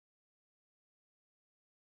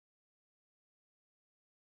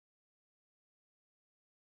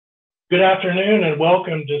Good afternoon and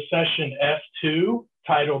welcome to session F2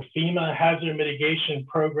 titled FEMA Hazard Mitigation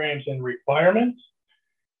Programs and Requirements.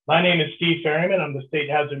 My name is Steve Ferryman. I'm the State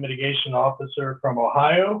Hazard Mitigation Officer from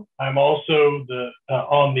Ohio. I'm also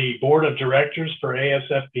on the Board of Directors for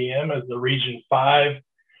ASFPM as the Region 5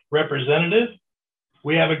 representative.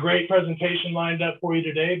 We have a great presentation lined up for you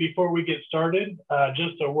today. Before we get started,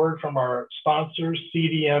 just a word from our sponsor,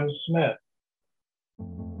 CDM Smith.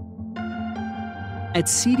 At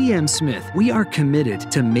CDM Smith, we are committed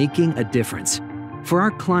to making a difference for our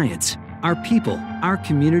clients, our people, our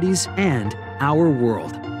communities, and our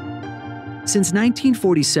world. Since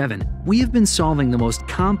 1947, we have been solving the most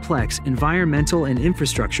complex environmental and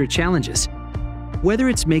infrastructure challenges. Whether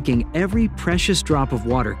it's making every precious drop of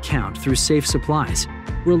water count through safe supplies,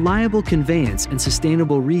 reliable conveyance and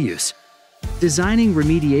sustainable reuse, designing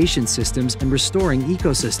remediation systems and restoring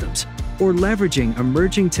ecosystems, or leveraging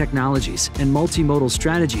emerging technologies and multimodal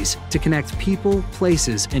strategies to connect people,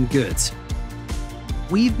 places, and goods.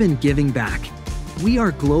 We've been giving back. We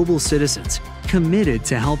are global citizens committed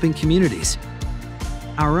to helping communities,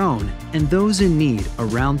 our own and those in need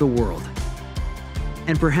around the world.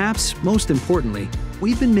 And perhaps most importantly,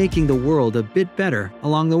 we've been making the world a bit better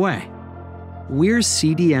along the way. We're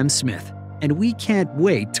CDM Smith, and we can't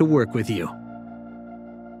wait to work with you.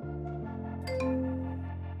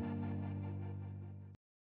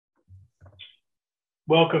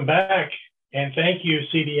 Welcome back, and thank you,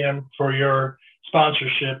 CDM, for your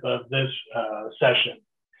sponsorship of this session.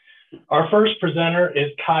 Our first presenter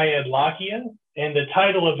is Lakhia, and the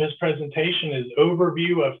title of his presentation is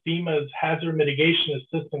Overview of FEMA's Hazard Mitigation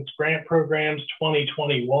Assistance Grant Programs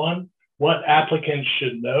 2021, What Applicants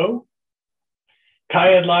Should Know.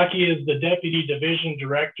 Lakhia is the Deputy Division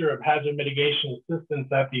Director of Hazard Mitigation Assistance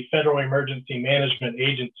at the Federal Emergency Management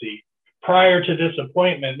Agency. Prior to this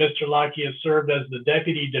appointment, Mr. Lakhia served as the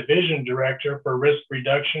Deputy Division Director for Risk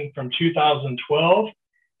Reduction from 2012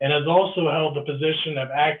 and has also held the position of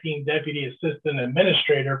Acting Deputy Assistant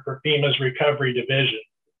Administrator for FEMA's Recovery Division.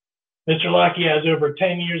 Mr. Lakhia has over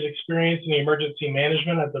 10 years experience in emergency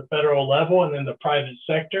management at the federal level and in the private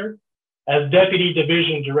sector. As Deputy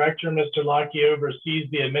Division Director, Mr. Lakhia oversees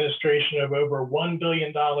the administration of over $1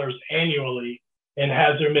 billion annually in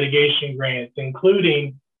hazard mitigation grants,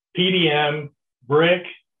 including PDM, BRIC,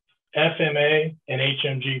 FEMA, and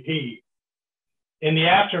HMGP. In the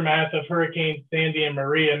aftermath of Hurricanes Sandy and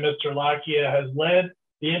Maria, Mr. Lakhia has led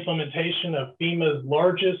the implementation of FEMA's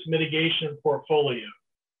largest mitigation portfolio.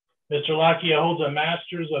 Mr. Lakhia holds a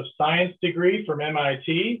Master's of Science degree from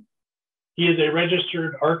MIT. He is a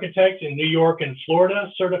registered architect in New York and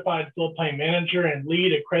Florida, certified floodplain manager and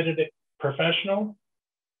lead accredited professional.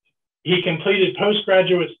 He completed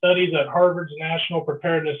postgraduate studies at Harvard's National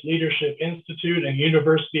Preparedness Leadership Institute and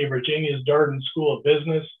University of Virginia's Darden School of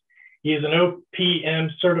Business. He is an OPM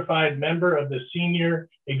certified member of the Senior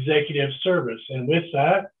Executive Service. And with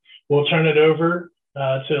that, we'll turn it over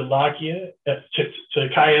to Lakhia, to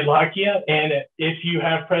Lakhia. And if you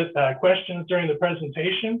have questions during the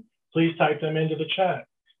presentation, please type them into the chat.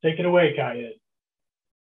 Take it away, Kaya.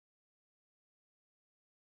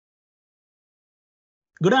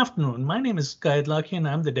 Good afternoon. My name is Lakhia, and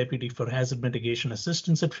I'm the Deputy for Hazard Mitigation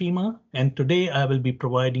Assistance at FEMA. And today I will be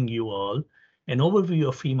providing you all an overview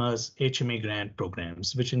of FEMA's HMA grant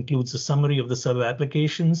programs, which includes a summary of the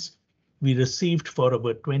sub-applications we received for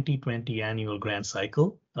our 2020 annual grant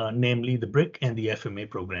cycle, namely the BRIC and the FEMA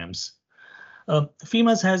programs.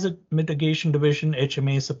 FEMA's Hazard Mitigation Division,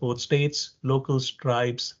 HMA, supports states, locals,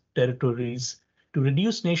 tribes, territories to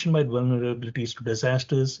reduce nationwide vulnerabilities to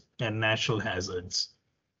disasters and natural hazards.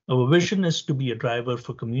 Our vision is to be a driver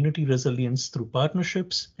for community resilience through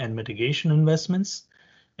partnerships and mitigation investments,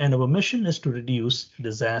 and our mission is to reduce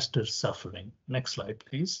disaster suffering. Next slide,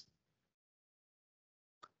 please.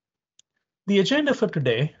 The agenda for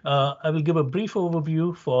today, I will give a brief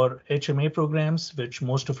overview for HMA programs, which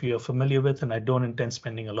most of you are familiar with, and I don't intend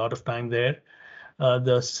spending a lot of time there.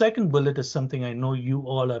 The second bullet is something I know you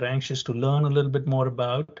all are anxious to learn a little bit more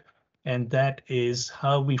about, and that is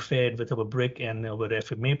how we fared with our BRIC and our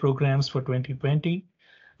FEMA programs for 2020.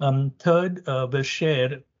 Third, we'll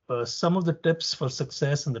share some of the tips for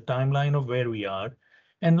success and the timeline of where we are.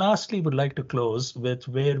 And lastly, would like to close with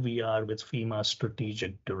where we are with FEMA's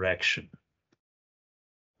strategic direction.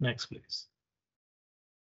 Next, please.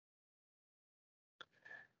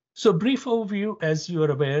 So brief overview, as you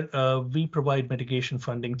are aware, we provide mitigation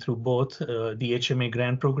funding through both the HMA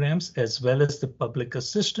grant programs as well as the public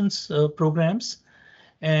assistance programs.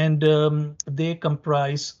 And they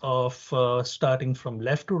comprise of, starting from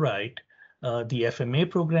left to right, the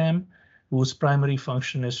FEMA program, whose primary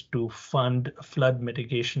function is to fund flood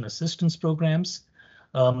mitigation assistance programs.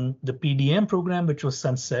 The PDM program, which was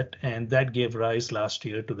sunset, and that gave rise last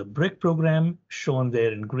year to the BRIC program, shown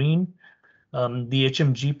there in green. The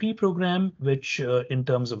HMGP program, which in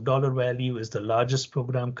terms of dollar value is the largest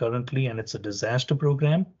program currently, and it's a disaster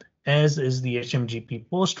program, as is the HMGP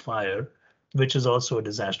post-fire, which is also a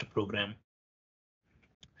disaster program.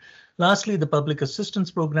 Lastly, the public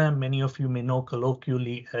assistance program, many of you may know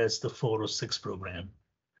colloquially as the 406 program.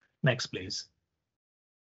 Next, please.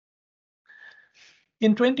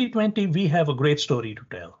 In 2020, we have a great story to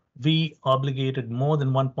tell. We obligated more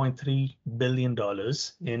than $1.3 billion in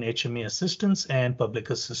HMA assistance and public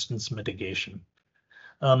assistance mitigation.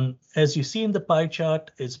 As you see in the pie chart,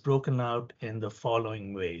 it's broken out in the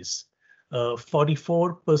following ways.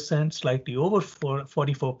 44%, slightly over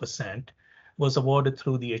 44%, was awarded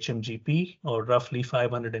through the HMGP, or roughly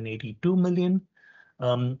 $582 million.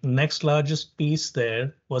 Next largest piece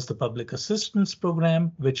there was the public assistance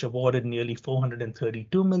program, which awarded nearly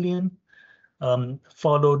 $432 million,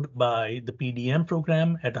 followed by the PDM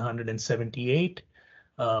program at $178,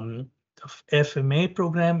 FEMA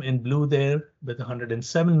program in blue there with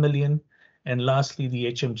 $107 million, and lastly,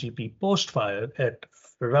 the HMGP post-fire at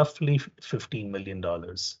roughly $15 million.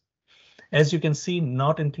 As you can see,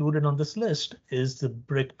 not included on this list is the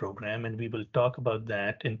BRIC program, and we will talk about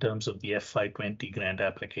that in terms of the FY20 grant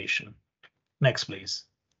application. Next, please.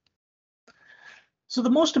 So the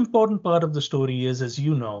most important part of the story is, as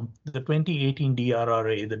you know, the 2018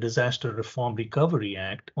 DRRA, the Disaster Reform Recovery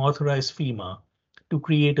Act, authorized FEMA to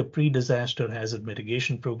create a pre-disaster hazard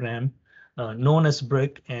mitigation program known as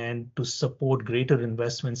BRIC, and to support greater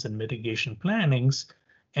investments in mitigation plannings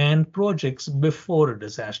and projects before a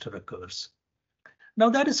disaster occurs. Now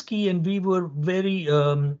that is key, and we were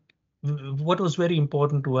what was very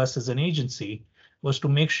important to us as an agency was to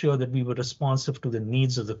make sure that we were responsive to the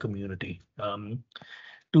needs of the community.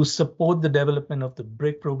 To support the development of the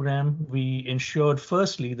BRIC program, we ensured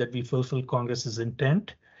firstly that we fulfill Congress's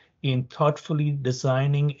intent in thoughtfully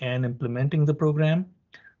designing and implementing the program.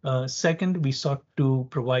 Second, we sought to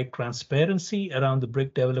provide transparency around the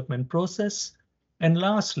BRIC development process. And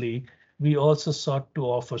lastly, we also sought to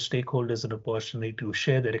offer stakeholders an opportunity to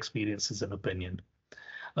share their experiences and opinion.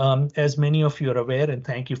 As many of you are aware, and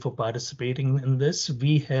thank you for participating in this,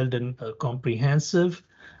 we held a comprehensive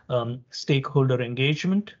stakeholder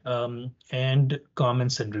engagement and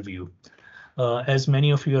comments and review. As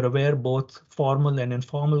many of you are aware, both formal and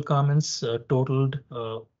informal comments totaled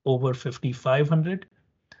over 5,500,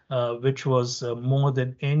 which was more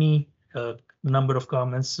than any number of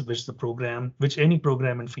comments which any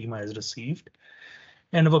program in FEMA has received.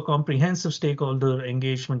 And our comprehensive stakeholder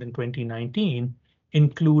engagement in 2019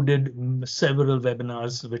 included several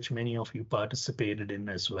webinars, which many of you participated in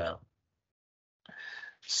as well.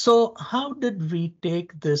 So how did we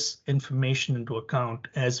take this information into account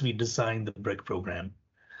as we designed the BRIC program?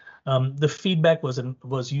 The feedback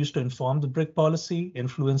was used to inform the BRIC policy,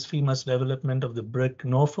 influence FEMA's development of the BRIC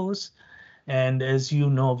NOFOs. And as you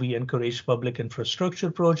know, we encourage public infrastructure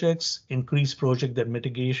projects, increase projects that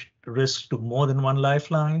mitigate risks to more than one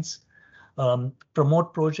lifelines,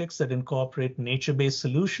 promote projects that incorporate nature-based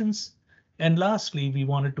solutions. And lastly, we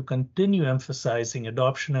wanted to continue emphasizing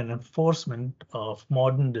adoption and enforcement of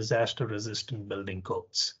modern disaster-resistant building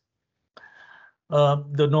codes.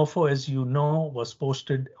 The NOFO, as you know, was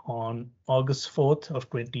posted on August 4th of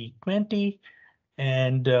 2020.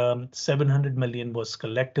 And $700 million was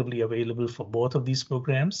collectively available for both of these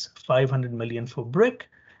programs, $500 million for BRIC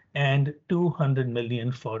and $200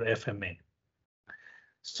 million for FMA.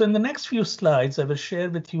 So in the next few slides, I will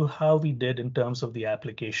share with you how we did in terms of the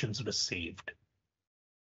applications received.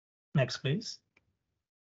 Next, please.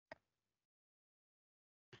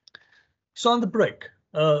 So on the BRIC,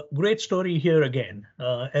 great story here again.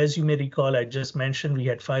 As you may recall, I just mentioned we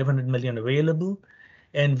had $500 million available,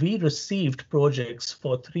 and we received projects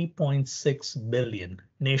for $3.6 billion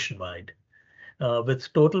nationwide,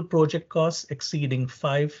 with total project costs exceeding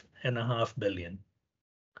 $5.5 billion.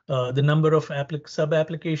 The number of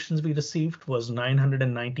sub-applications we received was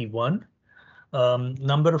 991.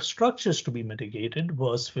 Number of structures to be mitigated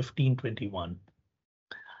was 1521.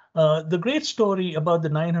 The great story about the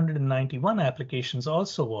 991 applications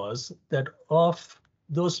also was that of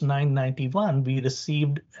those 991, we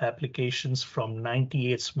received applications from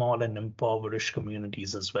 98 small and impoverished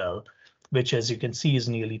communities as well, which, as you can see, is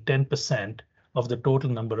nearly 10% of the total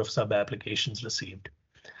number of sub-applications received.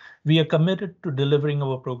 We are committed to delivering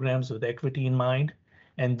our programs with equity in mind,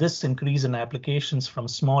 and this increase in applications from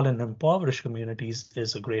small and impoverished communities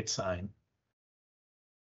is a great sign.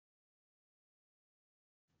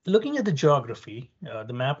 Looking at the geography,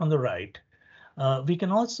 the map on the right, we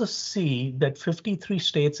can also see that 53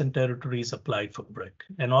 states and territories applied for BRIC.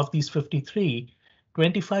 And of these 53,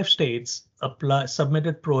 25 states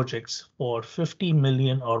submitted projects for 50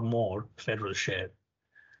 million or more federal share.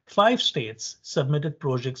 5 states submitted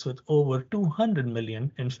projects with over 200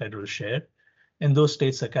 million in federal share, and those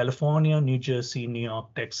states are California, New Jersey, New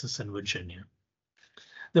York, Texas, and Virginia.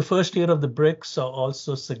 The first year of the BRIC saw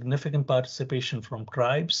also significant participation from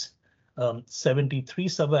tribes. 73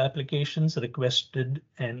 sub-applications requested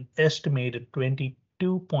an estimated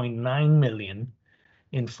 22.9 million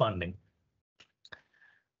in funding.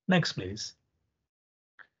 Next, please.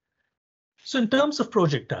 So in terms of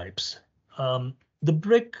project types, the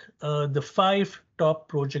BRIC, the 5 top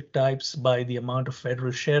project types by the amount of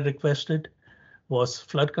federal share requested was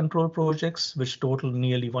flood control projects, which totaled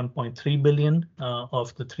nearly 1.3 billion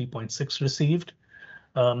of the 3.6 received.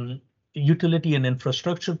 Utility and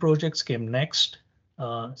infrastructure projects came next,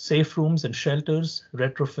 safe rooms and shelters,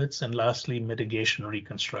 retrofits, and lastly, mitigation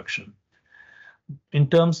reconstruction. In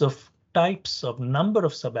terms of types of number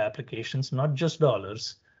of sub-applications, not just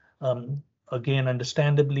dollars, again,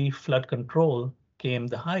 understandably, flood control came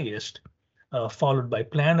the highest, followed by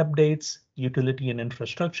plan updates, utility and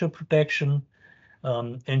infrastructure protection,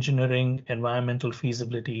 engineering, environmental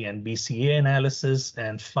feasibility, and BCA analysis,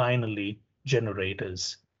 and finally,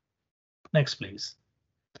 generators. Next, please.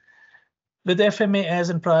 With FMA, as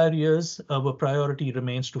in prior years, our priority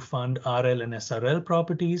remains to fund RL and SRL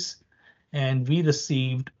properties, and we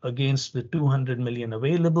received against the 200 million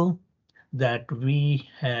available that we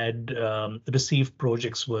had received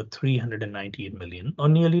projects worth 398 million, or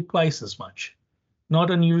nearly twice as much.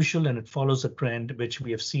 Not unusual, and it follows a trend which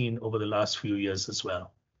we have seen over the last few years as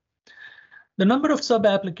well. The number of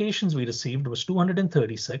sub-applications we received was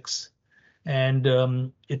 236, and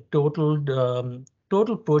it totaled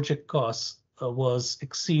total project costs was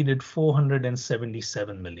exceeded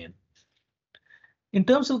 477 million. In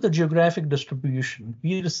terms of the geographic distribution,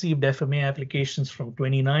 we received FMA applications from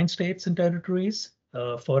 29 states and territories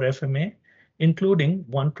for FMA, including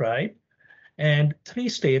 1 tribe, and 3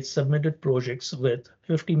 states submitted projects with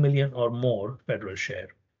 50 million or more federal share.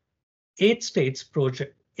 8 states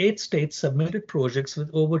submitted projects with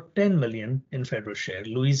over 10 million in federal share: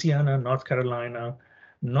 Louisiana, North Carolina,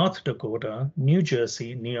 North Dakota, New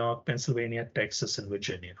Jersey, New York, Pennsylvania, Texas, and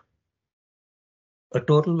Virginia. A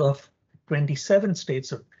total of 27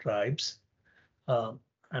 states or tribes,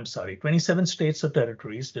 27 states or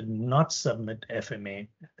territories did not submit FMA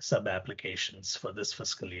sub-applications for this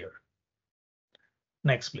fiscal year.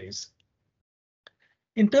 Next, please.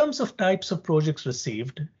 In terms of types of projects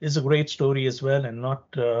received, is a great story as well, and not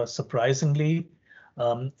surprisingly,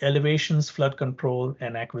 elevations, flood control,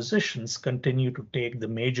 and acquisitions continue to take the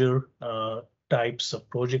major types of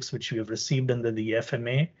projects which we have received under the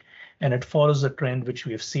FMA, and it follows a trend which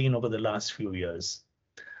we have seen over the last few years.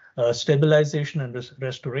 Stabilization and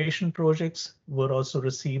restoration projects were also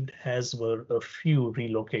received, as were a few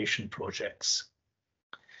relocation projects.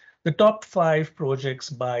 The top 5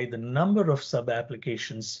 projects by the number of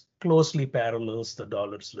sub-applications closely parallels the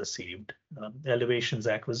dollars received. Elevations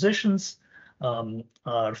acquisitions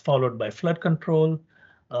are followed by flood control,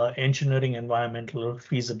 engineering, environmental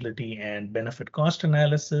feasibility and benefit cost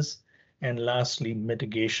analysis, and lastly,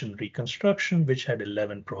 mitigation reconstruction, which had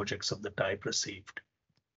 11 projects of the type received.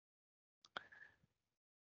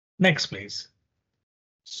 Next, please.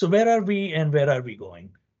 So where are we and where are we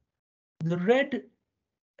going? The red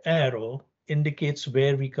arrow indicates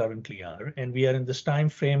where we currently are, and we are in this time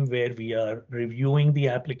frame where we are reviewing the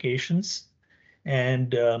applications.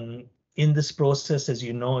 And in this process, as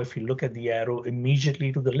you know, if you look at the arrow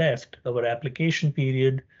immediately to the left, our application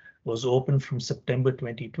period was open from September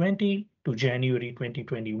 2020 to January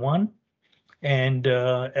 2021. And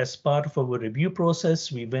as part of our review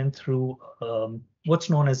process, we went through what's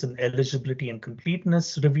known as an eligibility and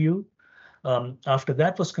completeness review. After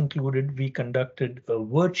that was concluded, we conducted a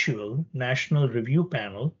virtual national review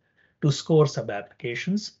panel to score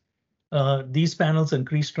sub-applications. These panels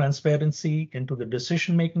increase transparency into the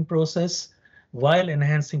decision-making process while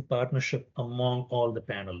enhancing partnership among all the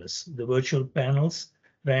panelists. The virtual panels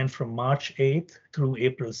ran from March 8th through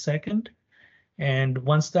April 2nd. And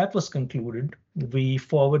once that was concluded, we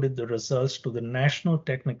forwarded the results to the National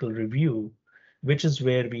Technical Review, which is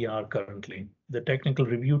where we are currently. The technical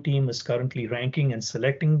review team is currently ranking and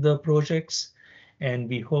selecting the projects, and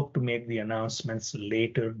we hope to make the announcements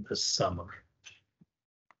later this summer.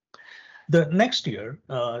 The next year,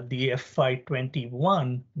 the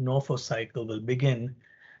FY21 NOFO cycle will begin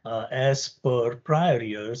as per prior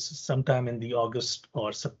years, sometime in the August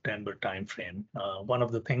or September timeframe. One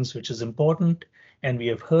of the things which is important, and we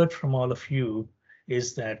have heard from all of you,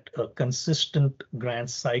 is that a consistent grant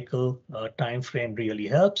cycle timeframe really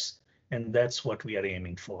helps, and that's what we are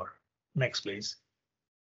aiming for. Next, please.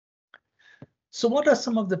 So what are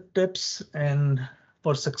some of the tips and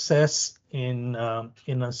for success in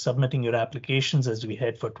submitting your applications as we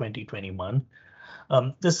head for 2021?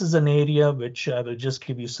 This is an area which I will just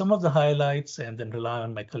give you some of the highlights and then rely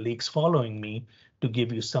on my colleagues following me to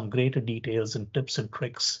give you some greater details and tips and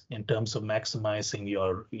tricks in terms of maximizing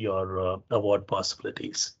your award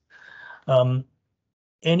possibilities. Any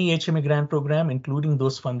HMA grant program, including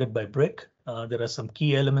those funded by BRIC, there are some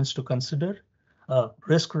key elements to consider.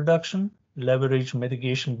 Risk reduction, leverage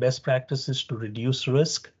mitigation best practices to reduce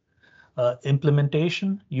risk.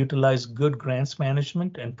 Implementation, utilize good grants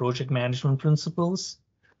management and project management principles.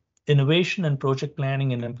 Innovation and project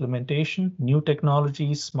planning and implementation, new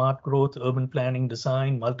technologies, smart growth, urban planning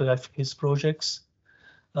design, multi-phase projects.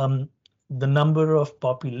 The number of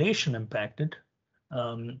population impacted,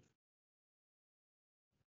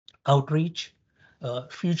 outreach,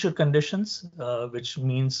 future conditions, which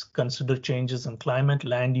means consider changes in climate,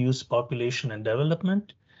 land use, population, and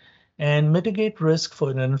development, and mitigate risk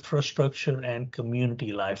for infrastructure and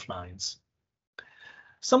community lifelines.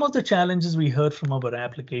 Some of the challenges we heard from our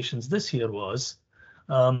applications this year was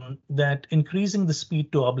that increasing the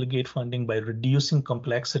speed to obligate funding by reducing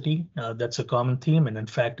complexity, that's a common theme, and in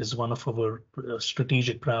fact is one of our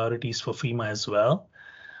strategic priorities for FEMA as well.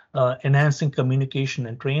 Enhancing communication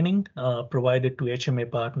and training provided to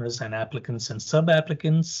HMA partners and applicants and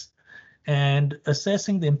sub-applicants, and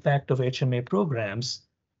assessing the impact of HMA programs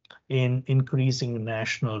in increasing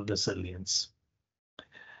national resilience.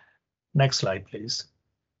 Next slide, please.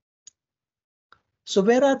 So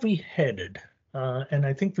where are we headed? And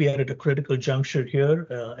I think we are at a critical juncture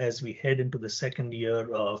here as we head into the second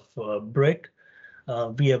year of BRIC.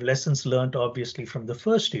 We have lessons learned, obviously, from the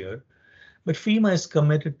first year, but FEMA is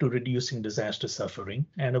committed to reducing disaster suffering,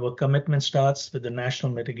 and our commitment starts with the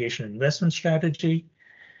National Mitigation Investment Strategy.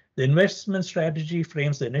 The investment strategy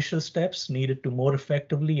frames the initial steps needed to more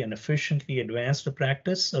effectively and efficiently advance the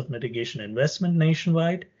practice of mitigation investment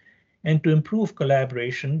nationwide and to improve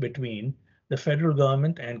collaboration between the federal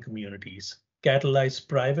government and communities, catalyze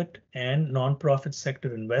private and nonprofit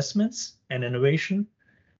sector investments and innovation,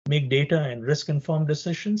 make data and risk-informed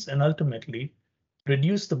decisions, and ultimately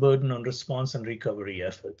reduce the burden on response and recovery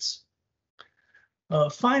efforts.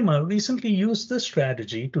 FEMA recently used this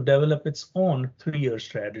strategy to develop its own 3-year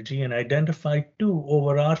strategy and identify 2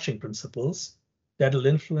 overarching principles that will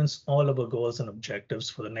influence all of our goals and objectives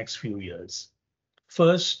for the next few years.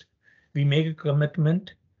 First, we make a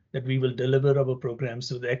commitment that we will deliver our programs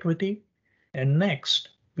with equity, and next,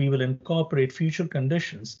 we will incorporate future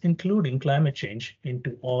conditions, including climate change,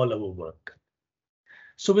 into all our work.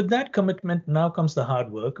 So with that commitment, now comes the hard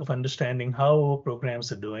work of understanding how our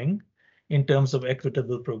programs are doing in terms of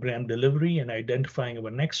equitable program delivery and identifying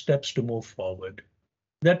our next steps to move forward.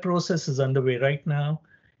 That process is underway right now,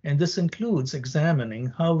 and this includes examining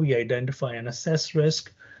how we identify and assess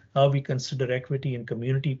risk, how we consider equity in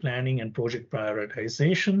community planning and project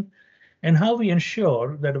prioritization, and how we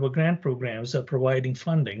ensure that our grant programs are providing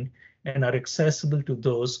funding and are accessible to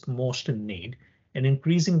those most in need, and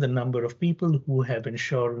increasing the number of people who have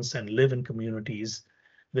insurance and live in communities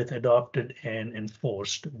with adopted and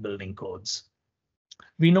enforced building codes.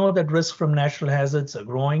 We know that risks from natural hazards are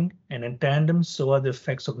growing, and in tandem, so are the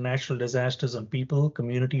effects of natural disasters on people,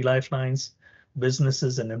 community lifelines,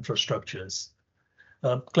 businesses, and infrastructures.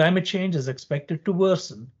 Climate change is expected to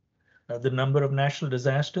worsen the number of natural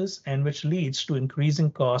disasters, and which leads to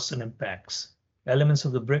increasing costs and impacts. Elements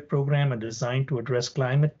of the BRIC program are designed to address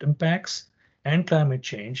climate impacts and climate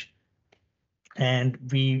change, and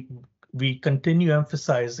we continue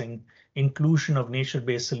emphasizing inclusion of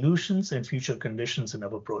nature-based solutions and future conditions in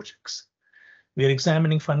our projects. We are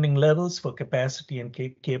examining funding levels for capacity and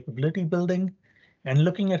capability building and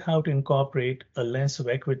looking at how to incorporate a lens of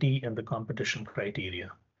equity in the competition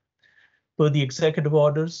criteria. Per the executive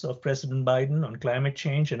orders of President Biden on climate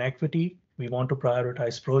change and equity, we want to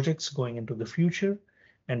prioritize projects going into the future,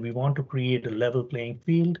 and we want to create a level playing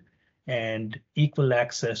field and equal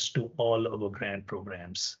access to all our grant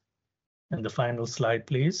programs. And the final slide,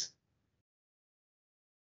 please.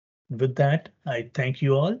 With that, I thank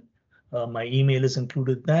you all. My email is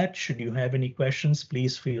included that. Should you have any questions,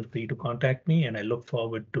 please feel free to contact me, and I look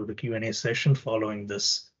forward to the Q&A session following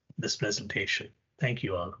this presentation. Thank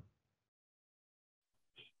you all.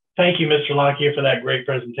 Thank you, Mr. Lakhia, for that great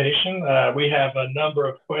presentation. We have a number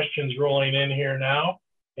of questions rolling in here now.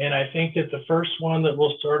 And I think that the first one that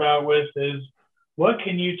we'll start out with is, what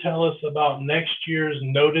can you tell us about next year's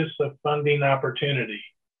Notice of Funding Opportunity?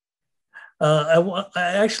 I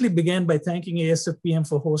actually began by thanking ASFPM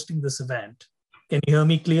for hosting this event. Can you hear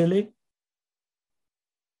me clearly?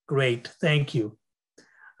 Great, thank you.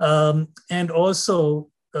 And also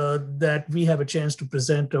that we have a chance to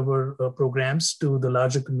present our programs to the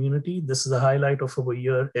larger community. This is a highlight of our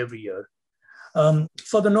year every year.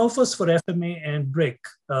 For the NOFOS for FMA and BRIC,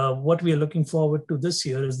 what we are looking forward to this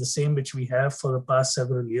year is the same which we have for the past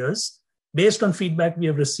several years, based on feedback we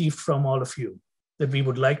have received from all of you, that we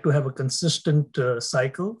would like to have a consistent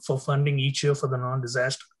cycle for funding each year for the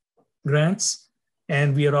non-disaster grants.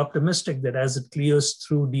 And we are optimistic that as it clears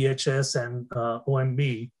through DHS and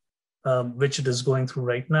OMB, which it is going through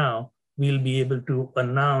right now, we'll be able to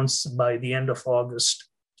announce by the end of August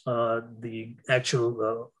the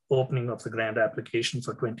actual opening of the grant application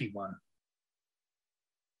for 21.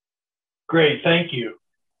 Great, thank you.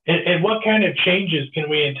 And what kind of changes can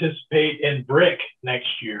we anticipate in BRIC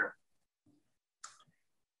next year?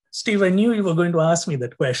 Steve, I knew you were going to ask me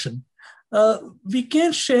that question. We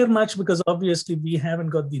can't share much because obviously we haven't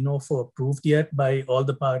got the NOFO approved yet by all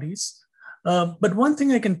the parties. But one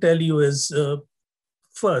thing I can tell you is,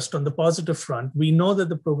 first, on the positive front, we know that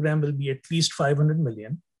the program will be at least 500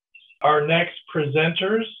 million. Our next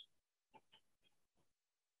presenters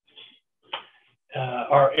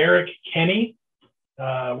are Eric Kenney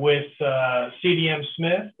with CDM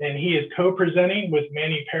Smith, and he is co-presenting with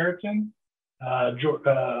Manny Periton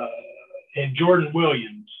and Jordan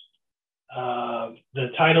Williams. The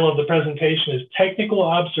title of the presentation is Technical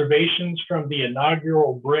Observations from the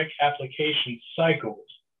Inaugural BRIC Application Cycles.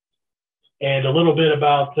 And a little bit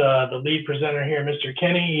about the lead presenter here, Mr.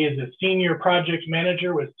 Kenney. He is a senior project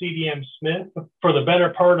manager with CDM Smith. For the better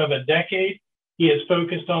part of a decade, he has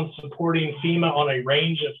focused on supporting FEMA on a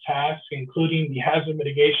range of tasks, including the Hazard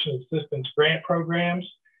Mitigation Assistance Grant programs,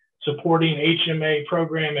 supporting HMA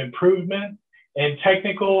program improvement, and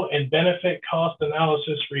technical and benefit cost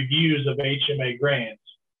analysis reviews of HMA grants.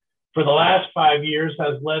 For the last 5 years,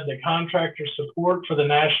 has led the contractor support for the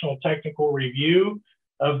National Technical Review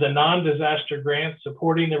of the non-disaster grants,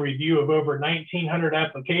 supporting the review of over 1,900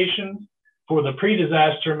 applications for the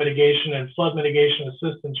pre-disaster mitigation and flood mitigation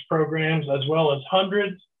assistance programs, as well as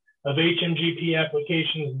hundreds of HMGP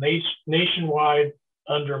applications nationwide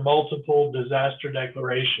under multiple disaster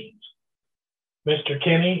declarations. Mr.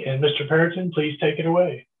 Kenney and Mr. Periton, please take it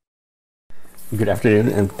away. Good afternoon,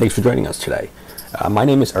 and thanks for joining us today. My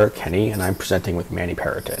name is Eric Kenney, and I'm presenting with Manny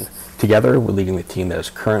Periton. Together, we're leading the team that is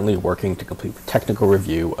currently working to complete the technical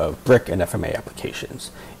review of BRIC and FMA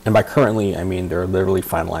applications. And by currently, I mean they're literally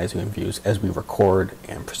finalizing reviews as we record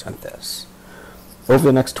and present this. Over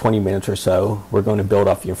the next 20 minutes or so, we're going to build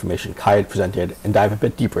off the information Kai had presented and dive a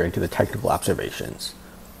bit deeper into the technical observations,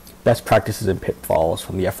 best practices and pitfalls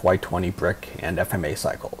from the FY20 BRIC and FMA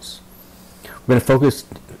cycles. We're going to focus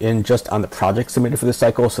in just on the projects submitted for this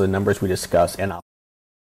cycle, so the numbers we discuss and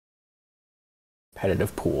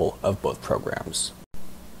competitive pool of both programs.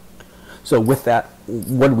 So with that,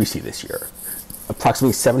 what did we see this year?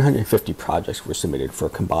 Approximately 750 projects were submitted for a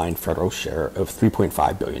combined federal share of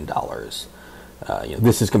 $3.5 billion.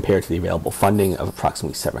 This is compared to the available funding of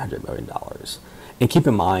approximately $700 million. And keep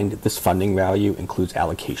in mind, this funding value includes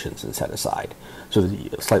allocations and set aside, so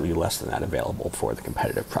slightly less than that available for the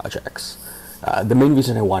competitive projects. The main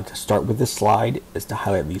reason I want to start with this slide is to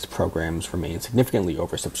highlight these programs remain significantly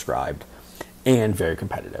oversubscribed and very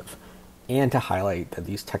competitive, and to highlight that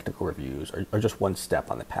these technical reviews are just one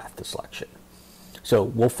step on the path to selection. So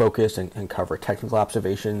we'll focus and cover technical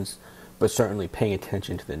observations, but certainly paying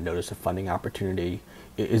attention to the notice of funding opportunity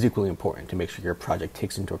is equally important to make sure your project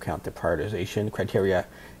takes into account the prioritization criteria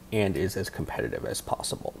and is as competitive as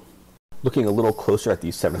possible. Looking a little closer at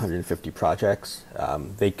these 750 projects,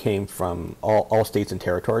 they came from all states and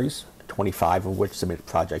territories, 25 of which submitted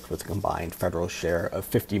projects with a combined federal share of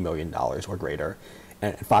 $50 million or greater,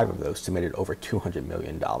 and 5 of those submitted over $200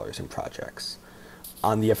 million in projects.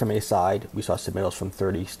 On the FMA side, we saw submittals from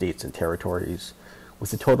 30 states and territories,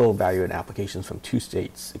 with the total value in applications from 2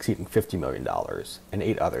 states exceeding $50 million and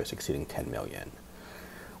 8 others exceeding $10 million.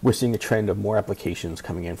 We're seeing a trend of more applications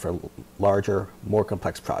coming in for larger, more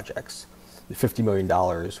complex projects. The $50 million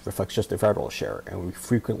reflects just the federal share, and we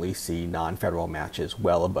frequently see non-federal matches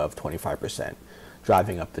well above 25%,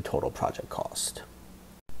 driving up the total project cost.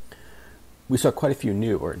 We saw quite a few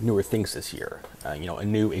newer things this year. A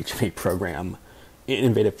new HMA program,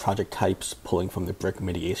 innovative project types pulling from the BRIC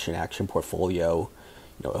mitigation action portfolio,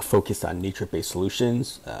 a focus on nature-based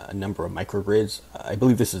solutions, a number of microgrids. I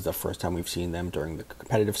believe this is the first time we've seen them during the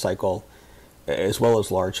competitive cycle, as well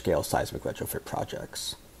as large-scale seismic retrofit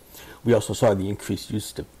projects. We also saw the increased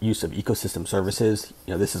use of ecosystem services.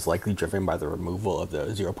 This is likely driven by the removal of the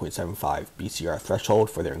 0.75 BCR threshold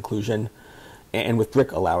for their inclusion. And with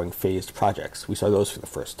BRIC allowing phased projects, we saw those for the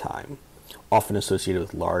first time, often associated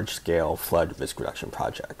with large-scale flood risk reduction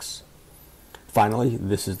projects. Finally,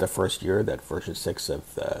 this is the first year that version 6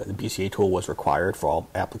 of the BCA tool was required for all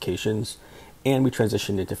applications, and we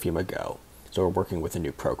transitioned into FEMA Go. So we're working with a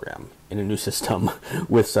new program in a new system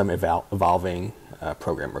with some evolving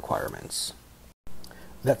program requirements.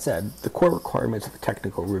 That said, the core requirements of the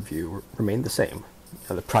technical review remain the same.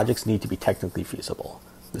 The projects need to be technically feasible.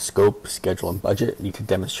 The scope, schedule, and budget need to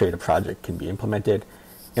demonstrate a project can be implemented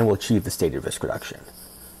and will achieve the stated risk reduction.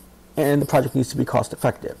 And the project needs to be cost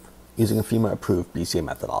effective, using a FEMA-approved BCA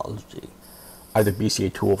methodology. Either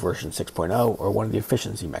BCA tool version 6.0 or one of the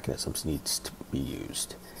efficiency mechanisms needs to be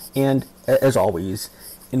used. And, as always,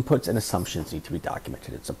 inputs and assumptions need to be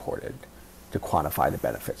documented and supported to quantify the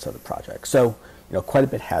benefits of the project. So, quite a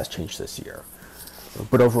bit has changed this year.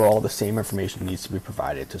 But overall, the same information needs to be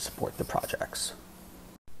provided to support the projects.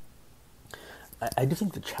 I do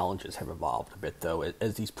think the challenges have evolved a bit, though,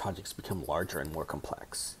 as these projects become larger and more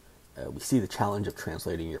complex. We see the challenge of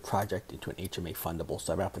translating your project into an HMA fundable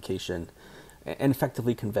sub-application and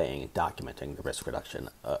effectively conveying and documenting the risk reduction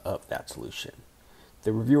of that solution.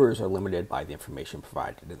 The reviewers are limited by the information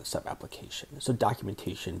provided in the sub-application, so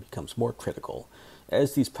documentation becomes more critical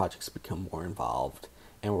as these projects become more involved,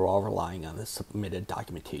 and we're all relying on the submitted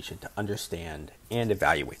documentation to understand and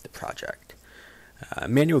evaluate the project.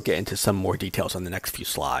 Manny will get into some more details on the next few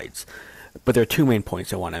slides, but there are two main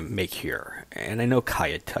points I want to make here, and I know Kai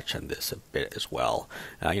had touched on this a bit as well.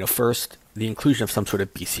 First, the inclusion of some sort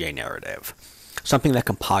of BCA narrative. Something that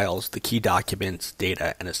compiles the key documents,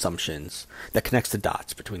 data, and assumptions that connects the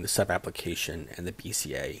dots between the sub-application and the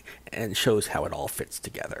BCA and shows how it all fits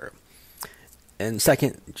together. And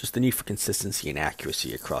second, just the need for consistency and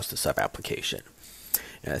accuracy across the sub-application.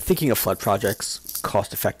 Thinking of flood projects,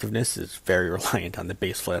 cost effectiveness is very reliant on the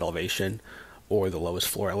base flood elevation or the lowest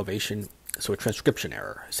floor elevation. So a transcription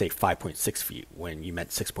error, say 5.6 feet when you meant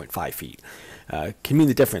 6.5 feet, can mean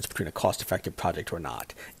the difference between a cost-effective project or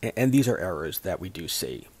not. And these are errors that we do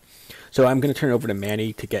see. So I'm going to turn it over to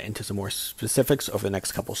Manny to get into some more specifics over the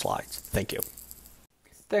next couple slides. Thank you.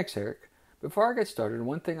 Thanks, Eric. Before I get started,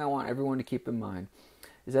 one thing I want everyone to keep in mind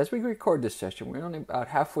is as we record this session, we're only about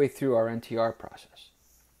halfway through our NTR process.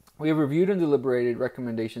 We have reviewed and deliberated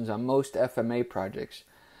recommendations on most FMA projects.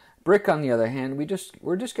 BRIC, on the other hand, we're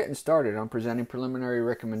just getting started on presenting preliminary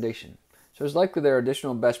recommendation. So it's likely there are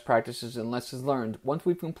additional best practices and lessons learned once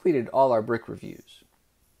we've completed all our BRIC reviews.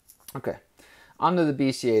 Okay, on to the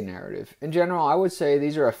BCA narrative. In general, I would say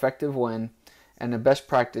these are effective when and the best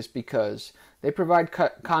practice because they provide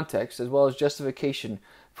context as well as justification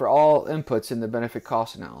for all inputs in the benefit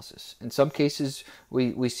cost analysis. In some cases,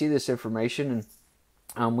 we see this information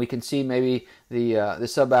and we can see maybe the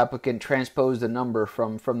sub-applicant transposed the number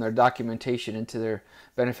from their documentation into their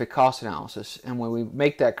benefit cost analysis. And when we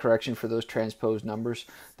make that correction for those transposed numbers,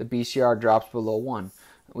 the BCR drops below 1.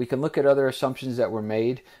 We can look at other assumptions that were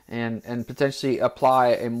made and potentially apply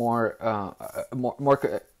a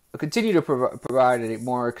continue to provide a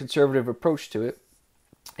more conservative approach to it.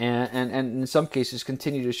 And in some cases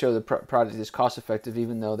continue to show the project is cost effective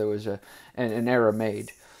even though there was an error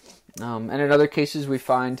made. And in other cases, we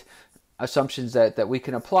find assumptions that we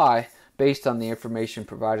can apply based on the information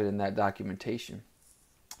provided in that documentation.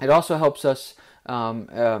 It also helps us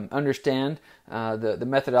understand the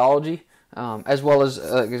methodology, as well as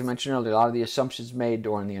I mentioned earlier, a lot of the assumptions made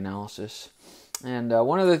during the analysis. And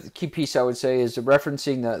one of the key pieces I would say is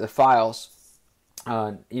referencing the files,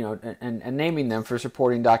 and naming them for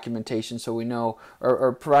supporting documentation, so we know,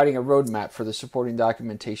 or providing a roadmap for the supporting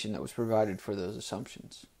documentation that was provided for those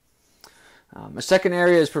assumptions. A second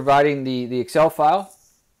area is providing the Excel file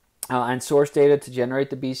and source data to generate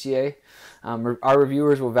the BCA. Our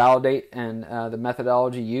reviewers will validate and the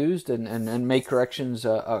methodology used and make corrections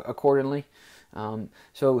accordingly.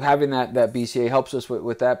 So having that BCA helps us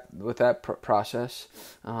with that process.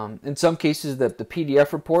 In some cases, the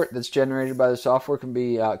PDF report that's generated by the software can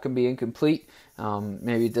be incomplete.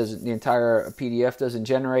 Maybe the entire PDF doesn't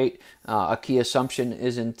generate. A key assumption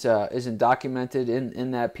isn't documented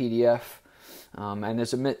in that PDF. And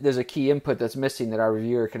there's a key input that's missing that our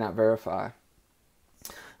reviewer cannot verify.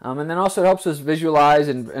 And then also it helps us visualize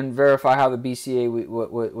and verify how the BCA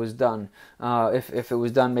was done. If it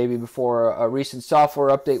was done maybe before a recent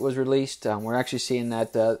software update was released, we're actually seeing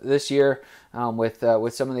that this year with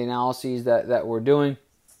some of the analyses that we're doing.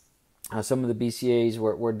 Some of the BCAs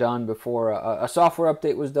were done before a software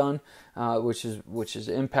update was done, which has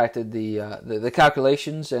impacted the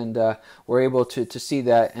calculations, and we're able to see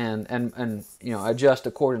that and adjust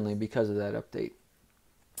accordingly because of that update.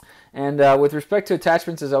 And with respect to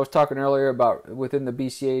attachments, as I was talking earlier about within the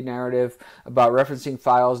BCA narrative, about referencing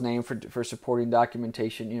files named for supporting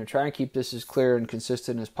documentation, try and keep this as clear and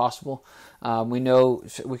consistent as possible. We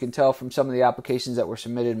can tell from some of the applications that were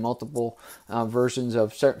submitted, multiple versions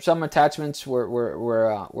of some attachments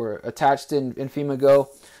were attached in FEMA Go.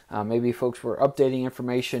 Maybe folks were updating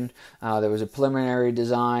information. There was a preliminary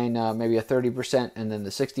design, maybe a 30%, and then the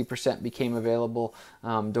 60% became available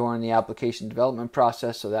during the application development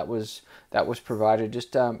process. So that was provided.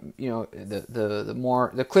 Just the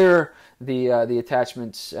clearer the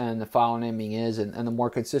attachments and the file naming is, and the more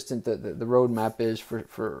consistent the roadmap is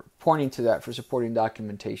for pointing to that for supporting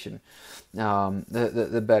documentation,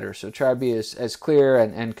 the better. So try to be as clear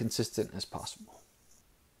and consistent as possible.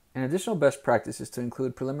 An additional best practice is to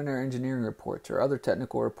include preliminary engineering reports or other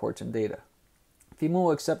technical reports and data. FEMA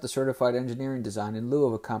will accept a certified engineering design in lieu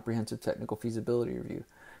of a comprehensive technical feasibility review,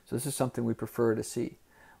 so this is something we prefer to see.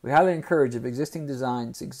 We highly encourage, if existing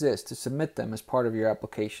designs exist, to submit them as part of your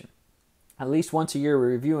application. At least once a year we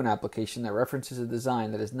review an application that references a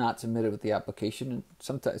design that is not submitted with the application, and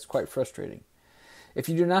sometimes it's quite frustrating. If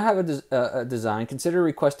you do not have a design, consider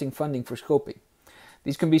requesting funding for scoping.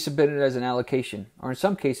 These can be submitted as an allocation, or in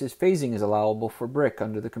some cases, phasing is allowable for BRIC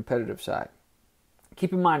under the competitive side.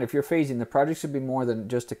 Keep in mind, if you're phasing, the project should be more than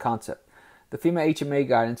just a concept. The FEMA HMA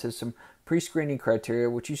guidance has some pre-screening criteria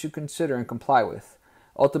which you should consider and comply with.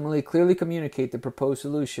 Ultimately, clearly communicate the proposed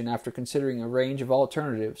solution after considering a range of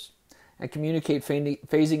alternatives, and communicate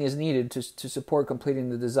phasing is needed to support completing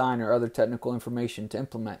the design or other technical information to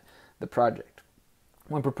implement the project.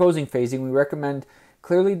 When proposing phasing, we recommend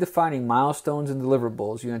clearly defining milestones and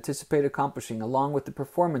deliverables you anticipate accomplishing along with the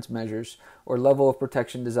performance measures or level of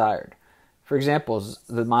protection desired. For example,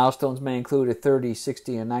 the milestones may include a 30,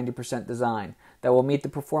 60, and 90% design that will meet the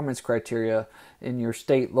performance criteria in your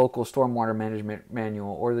state local stormwater management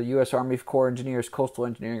manual or the U.S. Army Corps of Engineers Coastal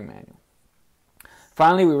Engineering Manual.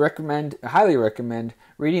 Finally, we highly recommend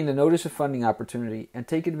reading the Notice of Funding Opportunity and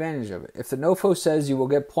take advantage of it. If the NOFO says you will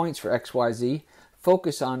get points for XYZ,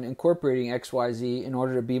 focus on incorporating XYZ in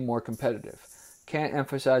order to be more competitive. Can't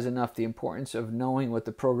emphasize enough the importance of knowing what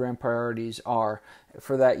the program priorities are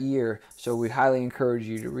for that year, so we highly encourage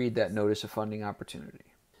you to read that Notice of Funding Opportunity.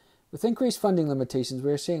 With increased funding limitations,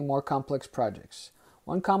 we are seeing more complex projects.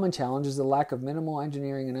 One common challenge is the lack of minimal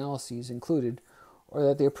engineering analyses included, or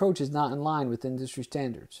that the approach is not in line with industry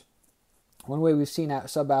standards. One way we've seen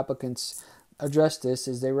sub-applicants address this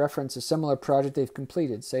is they reference a similar project they've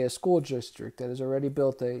completed, say a school district that has already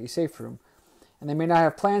built a safe room, and they may not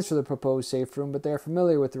have plans for the proposed safe room, but they are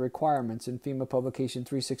familiar with the requirements in FEMA Publication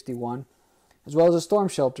 361, as well as a storm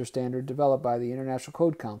shelter standard developed by the International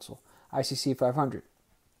Code Council, ICC 500.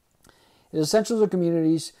 It is essential to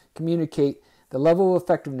communities communicate the level of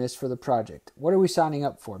effectiveness for the project. What are we signing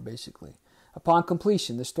up for, basically? Upon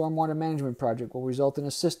completion, the stormwater management project will result in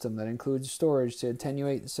a system that includes storage to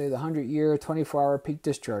attenuate, say, the 100-year, 24-hour peak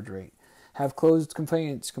discharge rate, have closed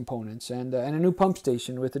conveyance components, and a new pump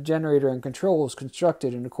station with a generator and controls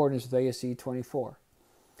constructed in accordance with ASC 24.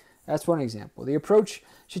 That's one example. The approach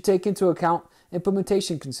should take into account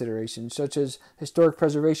implementation considerations such as historic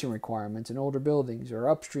preservation requirements in older buildings or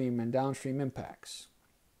upstream and downstream impacts.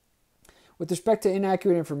 With respect to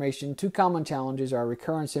inaccurate information, two common challenges are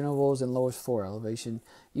recurrence intervals and lowest floor elevation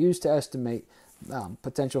used to estimate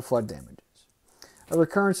potential flood damages. A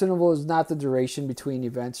recurrence interval is not the duration between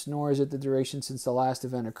events, nor is it the duration since the last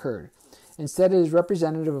event occurred. Instead, it is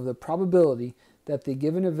representative of the probability that the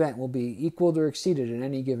given event will be equaled or exceeded in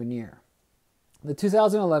any given year. The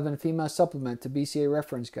 2011 FEMA Supplement to BCA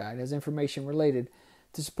Reference Guide has information related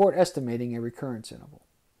to support estimating a recurrence interval.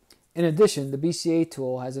 In addition, the BCA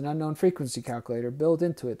tool has an unknown frequency calculator built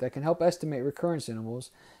into it that can help estimate recurrence intervals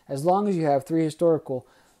as long as you have 3 historical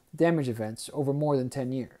damage events over more than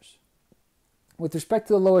 10 years. With respect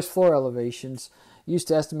to the lowest floor elevations used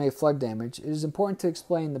to estimate flood damage, it is important to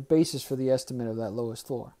explain the basis for the estimate of that lowest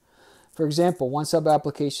floor. For example, one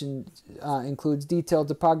sub-application includes detailed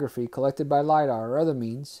topography collected by LiDAR or other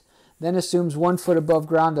means, then assumes 1 foot above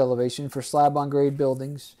ground elevation for slab-on-grade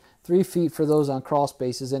buildings, 3 feet for those on crawl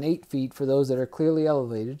spaces, and 8 feet for those that are clearly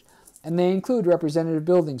elevated, and they include representative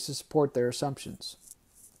buildings to support their assumptions.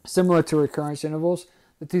 Similar to recurrence intervals,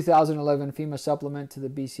 the 2011 FEMA Supplement to the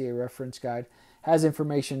BCA Reference Guide has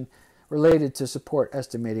information related to support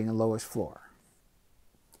estimating a lowest floor.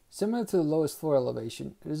 Similar to the lowest floor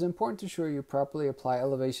elevation, it is important to ensure you properly apply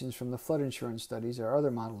elevations from the flood insurance studies or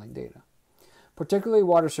other modeling data, particularly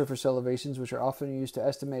water surface elevations, which are often used to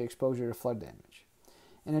estimate exposure to flood damage.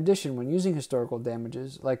 In addition, when using historical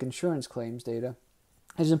damages, like insurance claims data,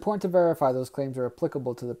 it is important to verify those claims are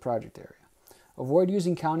applicable to the project area. Avoid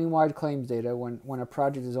using county-wide claims data when a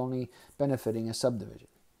project is only benefiting a subdivision.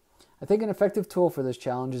 I think an effective tool for this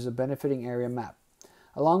challenge is a benefiting area map,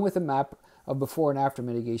 along with a map of before and after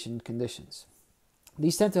mitigation conditions.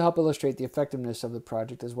 These tend to help illustrate the effectiveness of the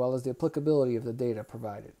project as well as the applicability of the data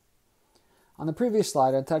provided. On the previous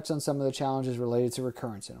slide, I touched on some of the challenges related to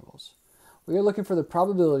recurrence intervals. We are looking for the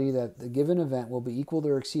probability that the given event will be equaled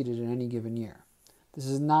or exceeded in any given year. This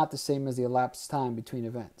is not the same as the elapsed time between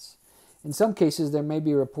events. In some cases, there may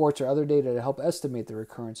be reports or other data to help estimate the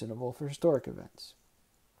recurrence interval for historic events.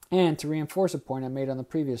 And to reinforce a point I made on the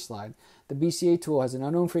previous slide, the BCA tool has an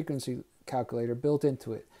unknown frequency calculator built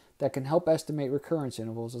into it that can help estimate recurrence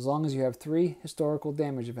intervals as long as you have 3 historical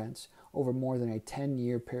damage events over more than a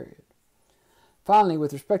 10-year period. Finally,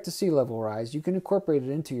 with respect to sea level rise, you can incorporate it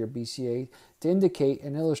into your BCA to indicate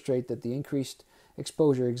and illustrate that the increased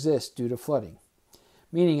exposure exists due to flooding,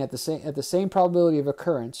 meaning at the same probability of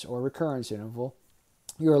occurrence or recurrence interval,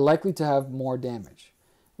 you are likely to have more damage.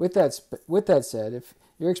 With that said, if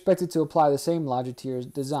you're expected to apply the same logic to your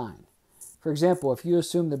design, for example, if you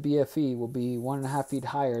assume the BFE will be 1.5 feet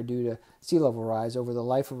higher due to sea level rise over the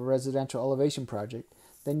life of a residential elevation project,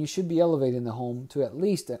 then you should be elevating the home to at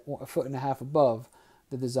least 1.5 feet above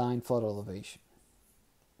the design flood elevation.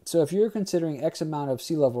 So if you're considering X amount of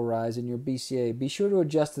sea level rise in your BCA, be sure to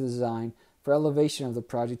adjust the design for elevation of the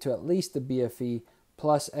project to at least the BFE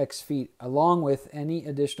plus X feet, along with any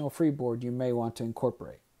additional freeboard you may want to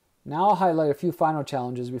incorporate. Now I'll highlight a few final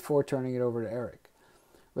challenges before turning it over to Eric.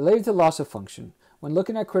 Related to loss of function, when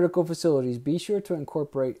looking at critical facilities, be sure to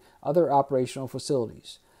incorporate other operational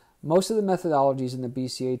facilities. Most of the methodologies in the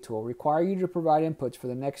BCA tool require you to provide inputs for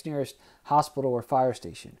the next nearest hospital or fire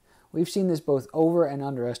station. We've seen this both over and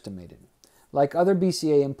underestimated. Like other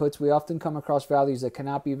BCA inputs, we often come across values that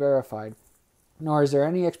cannot be verified, nor is there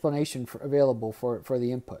any explanation available for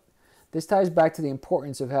the input. This ties back to the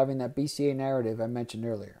importance of having that BCA narrative I mentioned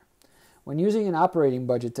earlier. When using an operating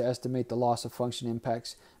budget to estimate the loss of function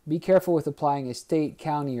impacts, be careful with applying a state,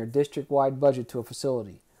 county, or district-wide budget to a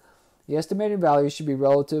facility. The estimated value should be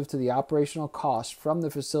relative to the operational cost from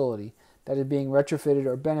the facility that is being retrofitted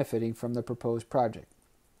or benefiting from the proposed project.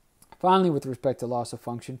 Finally, with respect to loss of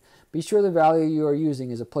function, be sure the value you are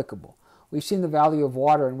using is applicable. We've seen the value of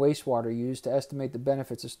water and wastewater used to estimate the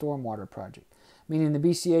benefits of stormwater project, meaning the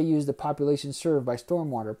BCA used the population served by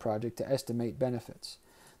stormwater project to estimate benefits.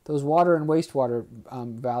 Those water and wastewater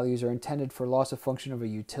values are intended for loss of function of a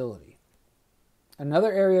utility.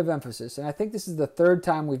 Another area of emphasis, and I think this is the third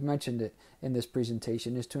time we've mentioned it in this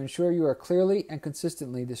presentation, is to ensure you are clearly and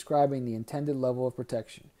consistently describing the intended level of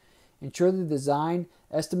protection. Ensure the design,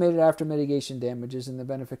 estimated after mitigation damages in the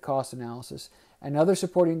benefit cost analysis, and other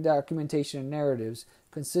supporting documentation and narratives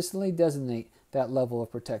consistently designate that level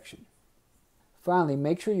of protection. Finally,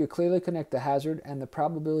 make sure you clearly connect the hazard and the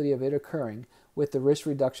probability of it occurring with the risk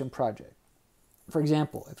reduction project. For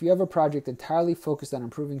example, if you have a project entirely focused on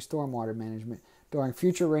improving stormwater management during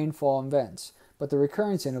future rainfall events, but the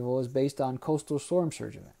recurrence interval is based on coastal storm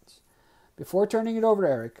surge events. Before turning it over to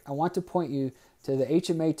Eric, I want to point you to the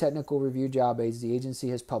HMA Technical Review job aids the agency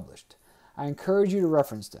has published. I encourage you to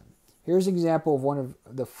reference them. Here's an example of one of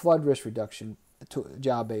the flood risk reduction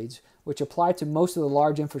job aids, which apply to most of the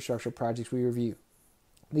large infrastructure projects we review.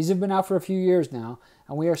 These have been out for a few years now,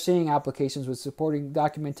 and we are seeing applications with supporting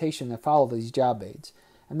documentation that follow these job aids,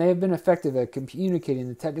 and they have been effective at communicating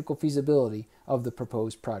the technical feasibility of the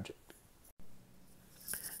proposed project.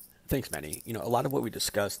 Thanks, Manny. A lot of what we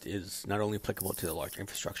discussed is not only applicable to the large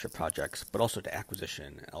infrastructure projects, but also to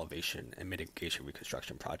acquisition, elevation, and mitigation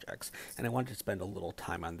reconstruction projects. And I wanted to spend a little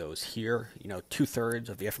time on those here. 2/3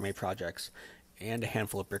 of the FMA projects and a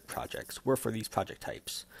handful of BRIC projects were for these project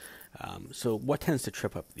types. So what tends to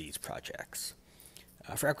trip up these projects?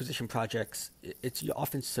 For acquisition projects, it's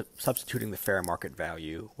often substituting the fair market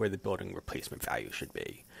value where the building replacement value should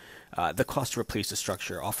be. The cost to replace the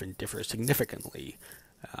structure often differs significantly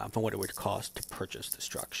from what it would cost to purchase the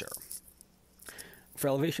structure. For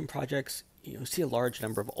elevation projects, see a large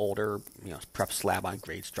number of older, perhaps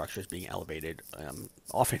slab-on-grade structures being elevated,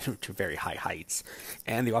 often to very high heights,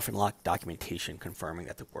 and they often lack documentation confirming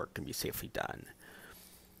that the work can be safely done.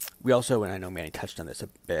 We also, and I know Manny touched on this a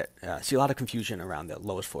bit, see a lot of confusion around the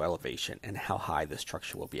lowest floor elevation and how high the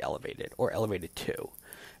structure will be elevated or elevated to.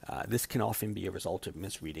 This can often be a result of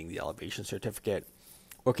misreading the elevation certificate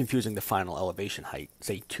or confusing the final elevation height,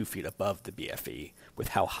 say 2 feet above the BFE, with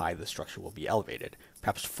how high the structure will be elevated,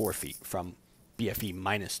 perhaps 4 feet from BFE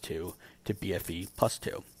minus 2 to BFE plus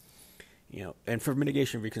 2. And for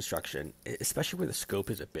mitigation reconstruction, especially where the scope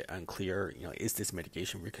is a bit unclear, is this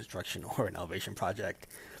mitigation reconstruction or an elevation project?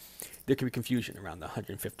 There can be confusion around the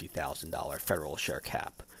 $150,000 federal share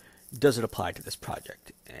cap. Does it apply to this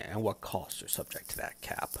project, and what costs are subject to that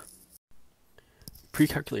cap?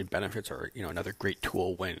 Pre-calculated benefits are, another great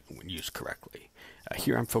tool when used correctly.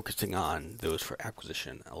 Here I'm focusing on those for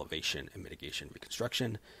acquisition, elevation, and mitigation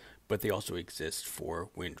reconstruction, but they also exist for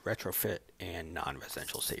wind retrofit and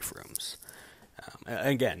non-residential safe rooms.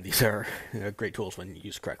 Again, these are great tools when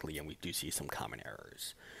used correctly, and we do see some common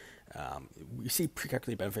errors. We see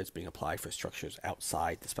pre-calculated benefits being applied for structures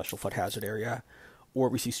outside the special flood hazard area, or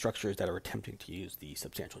we see structures that are attempting to use the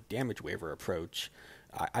substantial damage waiver approach,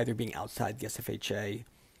 either being outside the SFHA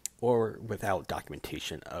or without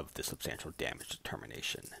documentation of the substantial damage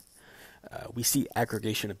determination. We see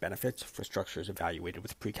aggregation of benefits for structures evaluated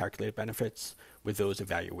with pre-calculated benefits with those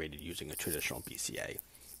evaluated using a traditional BCA,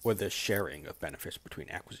 or the sharing of benefits between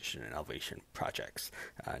acquisition and elevation projects,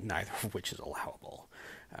 neither of which is allowable.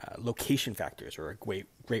 Location factors are a great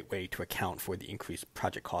way to account for the increased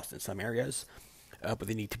project cost in some areas, but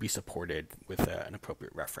they need to be supported with an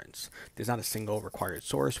appropriate reference. There's not a single required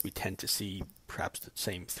source. We tend to see perhaps the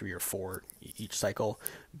same 3 or 4 each cycle,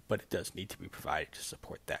 but it does need to be provided to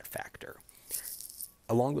support that factor.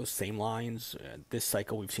 Along those same lines, this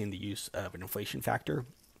cycle we've seen the use of an inflation factor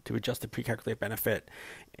to adjust the pre-calculated benefit,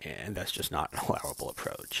 and that's just not an allowable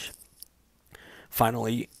approach.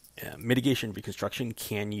 Finally, mitigation reconstruction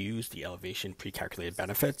can use the elevation pre-calculated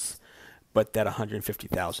benefits, but that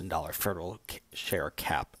 $150,000 federal share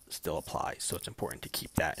cap still applies, so it's important to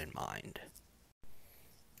keep that in mind.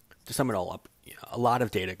 To sum it all up, a lot of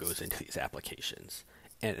data goes into these applications,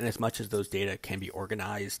 and as much as those data can be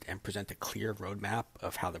organized and present a clear roadmap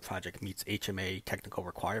of how the project meets HMA technical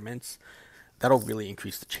requirements, that'll really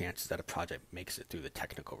increase the chances that a project makes it through the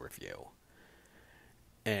technical review.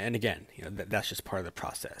 And again, that's just part of the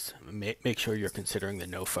process. Make sure you're considering the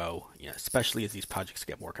NOFO, especially as these projects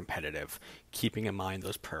get more competitive. Keeping in mind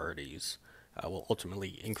those priorities will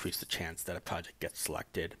ultimately increase the chance that a project gets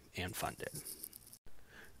selected and funded.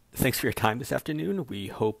 Thanks for your time this afternoon. We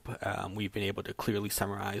hope we've been able to clearly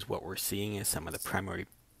summarize what we're seeing as some of the primary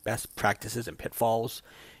best practices and pitfalls,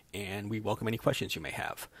 and we welcome any questions you may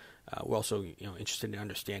have. We're also interested in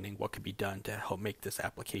understanding what could be done to help make this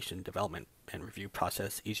application development and review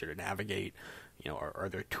process easier to navigate. Are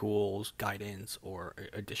there tools, guidance, or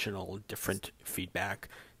additional different feedback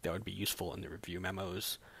that would be useful in the review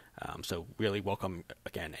memos? So really welcome,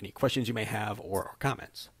 again, any questions you may have or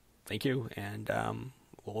comments. Thank you, and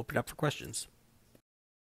we'll open it up for questions.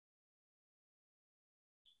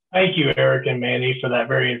 Thank you, Eric and Manny, for that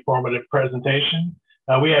very informative presentation.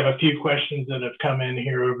 We have a few questions that have come in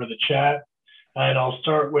here over the chat, and I'll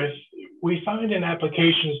start with, we find in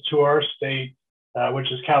applications to our state,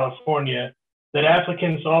 which is California, that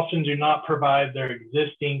applicants often do not provide their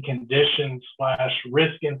existing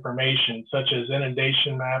condition/risk information, such as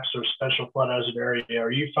inundation maps or special flood hazard area.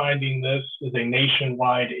 Are you finding this is a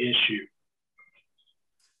nationwide issue?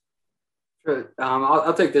 Sure.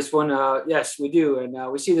 I'll take this one. Yes, we do.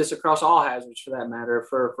 And we see this across all hazards for that matter.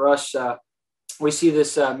 For us, we see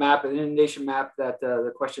this map, an inundation map that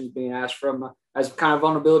the question is being asked from as kind of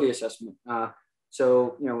vulnerability assessment.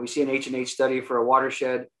 So, we see an H&H study for a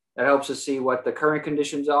watershed that helps us see what the current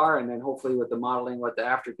conditions are, and then hopefully with the modeling, what the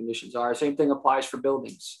after conditions are. Same thing applies for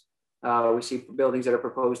buildings. We see buildings that are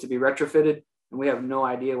proposed to be retrofitted, and we have no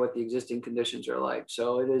idea what the existing conditions are like.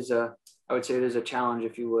 So it is I would say it is a challenge,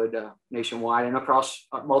 if you would, nationwide and across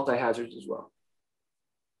multi-hazards as well.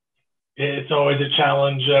 It's always a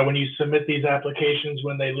challenge when you submit these applications.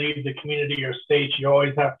 When they leave the community or state, you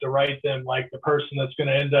always have to write them like the person that's going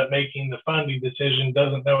to end up making the funding decision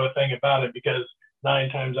doesn't know a thing about it, because 9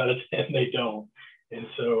 times out of 10 they don't. And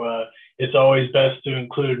so it's always best to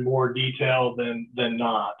include more detail than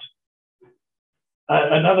not.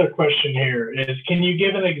 Another question here is, can you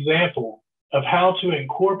give an example of how to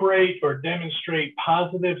incorporate or demonstrate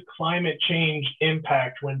positive climate change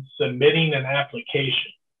impact when submitting an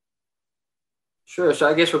application? Sure. So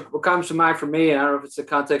I guess what comes to mind for me, and I don't know if it's the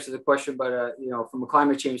context of the question, but from a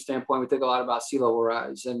climate change standpoint, we think a lot about sea level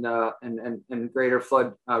rise and greater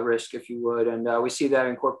flood risk, if you would. And we see that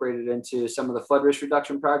incorporated into some of the flood risk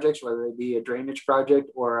reduction projects, whether it be a drainage project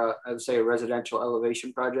or I would say a residential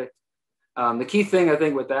elevation project. The key thing I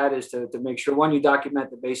think with that is to make sure, one, you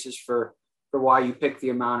document the basis for why you pick the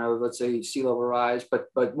amount of, let's say, sea level rise,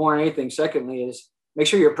 but more than anything, secondly, is make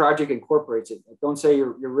sure your project incorporates it. Don't say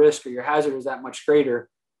your risk or your hazard is that much greater,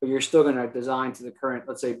 but you're still going to design to the current,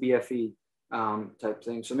 let's say, BFE type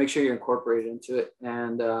thing. So make sure you're incorporated into it.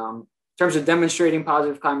 And in terms of demonstrating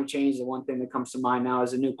positive climate change, the one thing that comes to mind now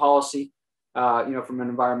is a new policy, from an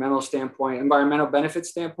environmental standpoint, environmental benefit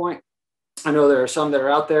standpoint. I know there are some that are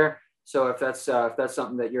out there. So if that's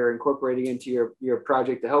something that you're incorporating into your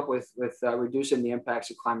project to help with reducing the impacts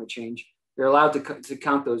of climate change, you're allowed to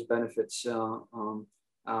count those benefits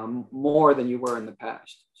more than you were in the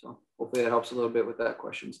past. So hopefully that helps a little bit with that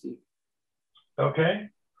question, Steve. Okay.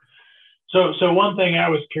 So one thing I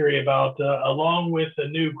was curious about, along with the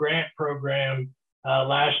new grant program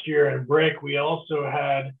last year in BRIC, we also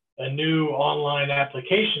had a new online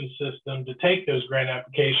application system to take those grant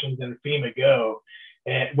applications in FEMA Go.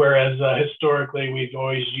 And whereas historically we've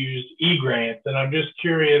always used e-grants. And I'm just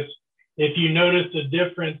curious if you noticed a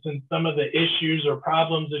difference in some of the issues or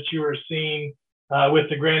problems that you were seeing with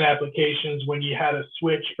the grant applications when you had to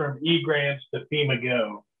switch from e-grants to FEMA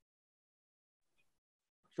Go.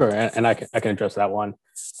 Sure, and I can address that one.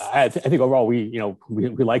 I think overall we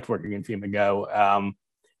liked working in FEMA Go.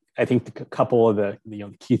 I think a couple of the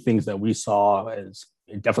key things that we saw as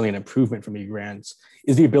definitely an improvement from e-grants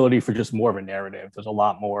is the ability for just more of a narrative. There's a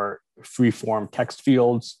lot more free-form text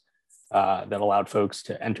fields that allowed folks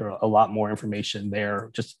to enter a lot more information there,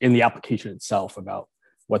 just in the application itself about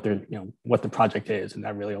what the project is, and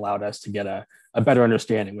that really allowed us to get a better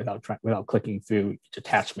understanding without clicking through each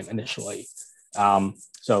attachment initially.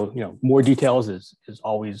 So more details is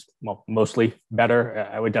always mostly better.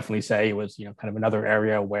 I would definitely say it was kind of another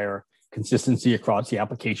area where consistency across the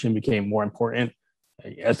application became more important,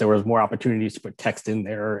 as there was more opportunities to put text in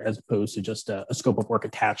there as opposed to just a scope of work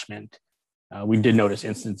attachment. We did notice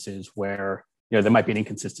instances where there might be an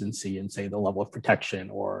inconsistency in, say, the level of protection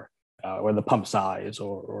or the pump size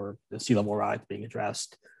or the sea level rise being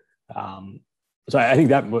addressed. So I think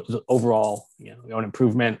that was overall an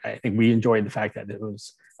improvement. I think we enjoyed the fact that it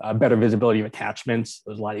was better visibility of attachments. It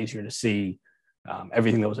was a lot easier to see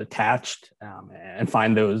everything that was attached and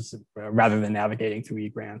find those rather than navigating through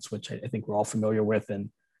e-grants, which I think we're all familiar with. And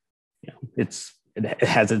it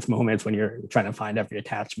has its moments when you're trying to find every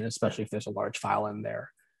attachment, especially if there's a large file in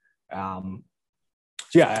there. So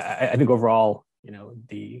yeah, I think overall,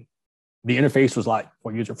 the interface was a lot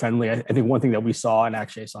more user-friendly. I think one thing that we saw, and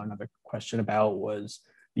actually I saw another question about, was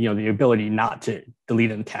the ability not to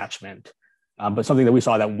delete an attachment. But something that we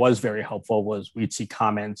saw that was very helpful was we'd see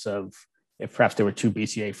comments of, if perhaps there were 2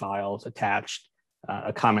 BCA files attached,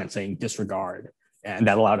 a comment saying disregard. And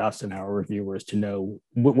that allowed us and our reviewers to know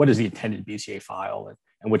what is the intended BCA file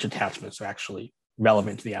and which attachments are actually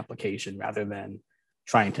relevant to the application, rather than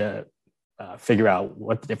trying to figure out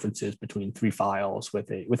what the difference is between 3 files with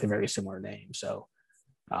a very similar name. So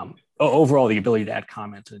overall, the ability to add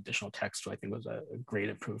comments and additional text, I think, was a great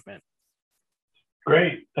improvement.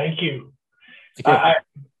 Great, thank you.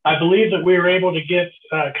 I believe that we were able to get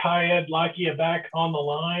Kayed Lakhia back on the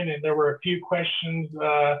line, and there were a few questions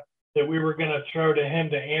that we were going to throw to him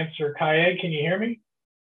to answer. Kayed, can you hear me?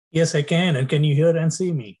 Yes, I can. And can you hear and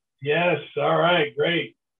see me? Yes, all right,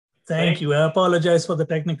 great. Thank you. I apologize for the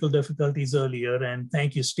technical difficulties earlier, and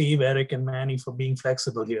thank you, Steve, Eric, and Manny, for being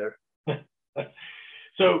flexible here.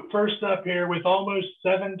 So first up here, with almost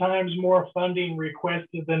 7 times more funding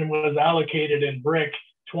requested than was allocated in BRIC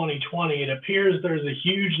 2020, it appears there's a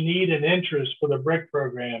huge need and interest for the BRIC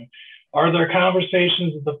program. Are there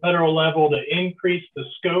conversations at the federal level to increase the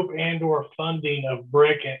scope and/or funding of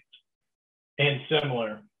BRIC and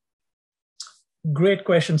similar? Great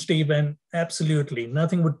question, Steve, and absolutely.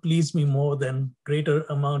 Nothing would please me more than greater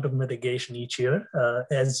amount of mitigation each year,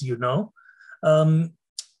 as you know.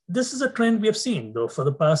 This is a trend we have seen, though, for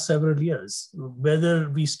the past several years. Whether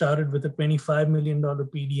we started with a $25 million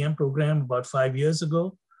PDM program about 5 years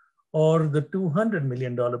ago, or the $200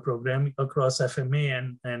 million program across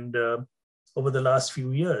FMA and over the last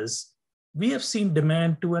few years, we have seen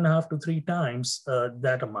demand 2.5 to 3 times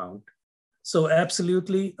that amount. So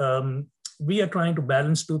absolutely, we are trying to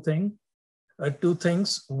balance two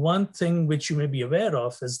things. One thing which you may be aware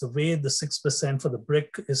of is the way the 6% for the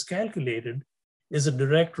BRIC is calculated is a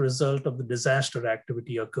direct result of the disaster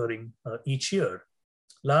activity occurring each year.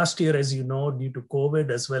 Last year, as you know, due to COVID,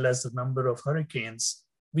 as well as the number of hurricanes,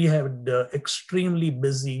 we had extremely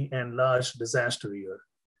busy and large disaster year.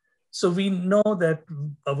 So we know that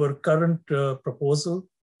our current proposal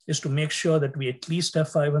is to make sure that we at least have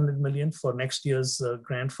 $500 million for next year's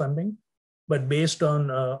grant funding. But based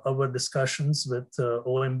on our discussions with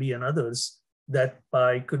OMB and others, that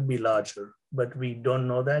pie could be larger, but we don't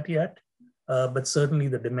know that yet. But certainly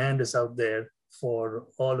the demand is out there for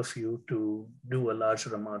all of you to do a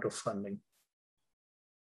larger amount of funding.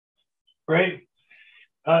 Great.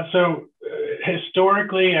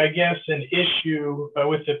 Historically, I guess an issue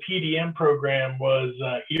with the PDM program was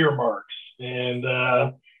earmarks, and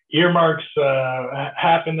earmarks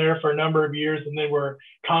happened there for a number of years, and then where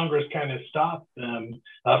Congress kind of stopped them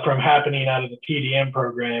from happening out of the PDM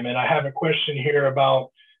program. And I have a question here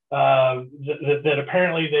about that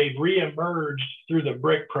apparently they've reemerged through the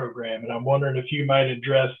BRIC program, and I'm wondering if you might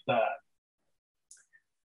address that.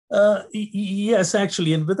 Yes,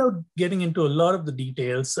 actually, and without getting into a lot of the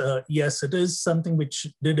details, yes, it is something which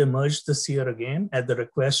did emerge this year again at the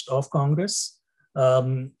request of Congress.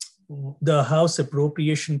 The House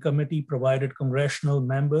Appropriation Committee provided congressional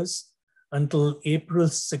members until April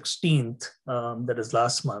 16th, that is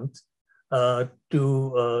last month,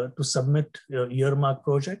 to submit earmark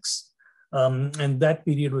projects. And that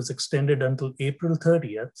period was extended until April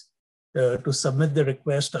 30th. To submit the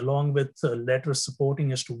request along with letters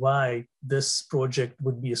supporting as to why this project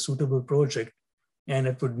would be a suitable project and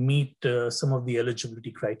it would meet some of the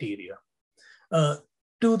eligibility criteria.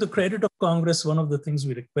 To the credit of Congress, one of the things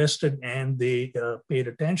we requested and they paid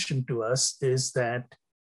attention to us is that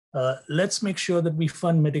let's make sure that we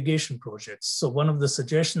fund mitigation projects. So one of the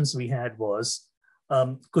suggestions we had was,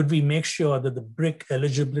 could we make sure that the BRIC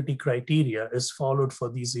eligibility criteria is followed for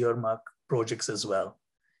these earmark projects as well?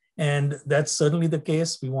 And that's certainly the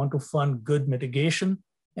case. We want to fund good mitigation,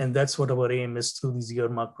 and that's what our aim is through these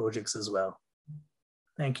earmark projects as well.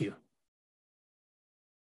 Thank you.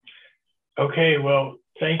 Okay, well,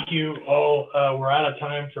 thank you all. We're out of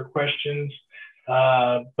time for questions,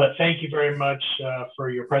 but thank you very much for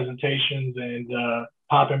your presentations and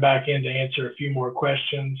popping back in to answer a few more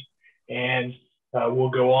questions, and we'll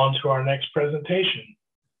go on to our next presentation.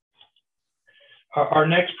 Our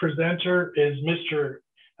next presenter is Mr.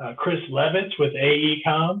 Chris Levitz with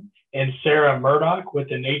AECOM and Sarah Murdoch with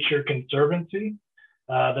the Nature Conservancy.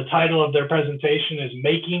 The title of their presentation is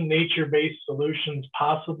Making Nature-Based Solutions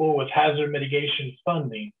Possible with Hazard Mitigation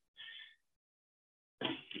Funding.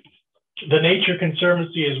 The Nature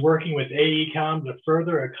Conservancy is working with AECOM to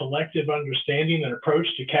further a collective understanding and approach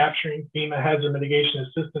to capturing FEMA hazard mitigation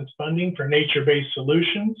assistance funding for nature-based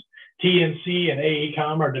solutions. TNC and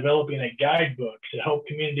AECOM are developing a guidebook to help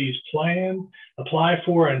communities plan, apply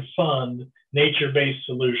for, and fund nature-based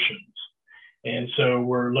solutions. And so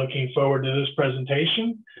we're looking forward to this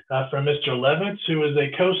presentation from Mr. Levitz, who is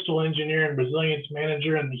a coastal engineer and resilience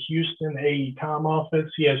manager in the Houston AECOM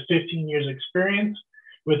office. He has 15 years experience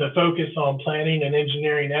with a focus on planning and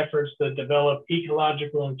engineering efforts that develop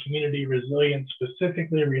ecological and community resilience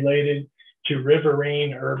specifically related to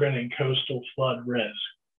riverine, urban, and coastal flood risk.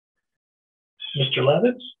 Mr.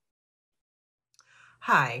 Levitz?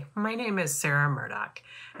 Hi, my name is Sarah Murdoch,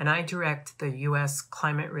 and I direct the U.S.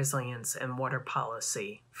 Climate Resilience and Water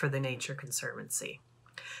Policy for the Nature Conservancy.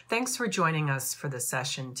 Thanks for joining us for the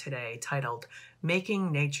session today titled Making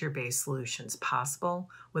Nature-Based Solutions Possible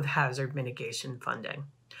with Hazard Mitigation Funding.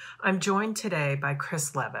 I'm joined today by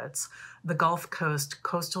Chris Levitz, the Gulf Coast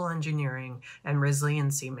Coastal Engineering and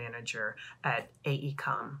Resiliency Manager at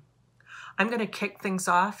AECOM. I'm going to kick things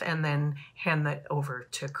off and then hand that over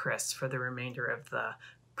to Chris for the remainder of the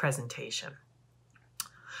presentation.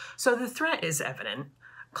 So the threat is evident.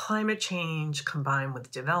 Climate change combined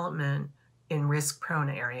with development in risk-prone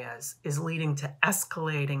areas is leading to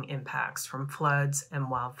escalating impacts from floods and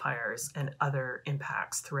wildfires and other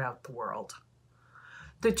impacts throughout the world.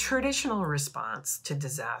 The traditional response to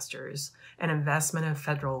disasters and investment of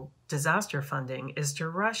federal disaster funding is to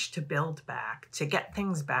rush to build back, to get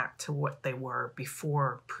things back to what they were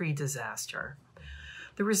before pre-disaster.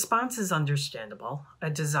 The response is understandable,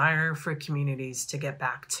 a desire for communities to get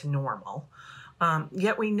back to normal.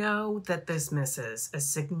 Yet we know that this misses a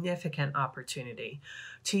significant opportunity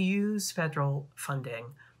to use federal funding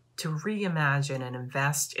to reimagine and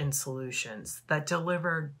invest in solutions that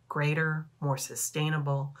deliver greater, more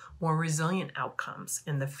sustainable, more resilient outcomes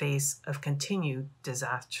in the face of continued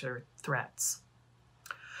disaster threats.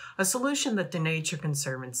 A solution that the Nature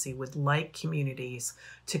Conservancy would like communities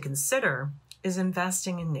to consider is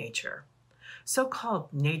investing in nature.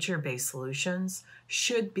 So-called nature-based solutions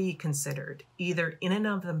should be considered either in and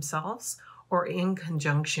of themselves or in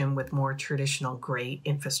conjunction with more traditional great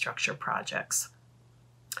infrastructure projects,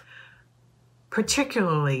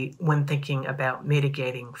 particularly when thinking about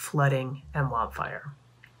mitigating flooding and wildfire.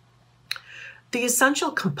 The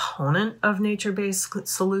essential component of nature-based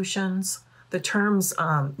solutions, the terms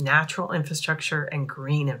natural infrastructure and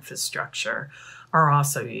green infrastructure are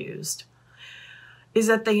also used, is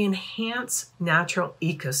that they enhance natural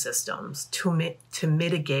ecosystems to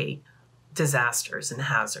mitigate disasters and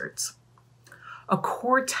hazards. A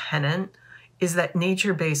core tenet is that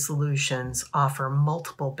nature-based solutions offer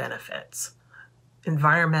multiple benefits: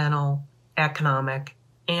 environmental, economic,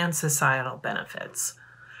 and societal benefits,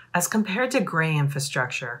 as compared to gray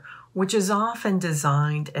infrastructure, which is often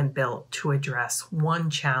designed and built to address one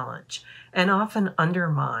challenge and often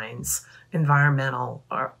undermines environmental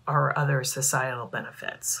or other societal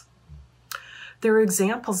benefits. There are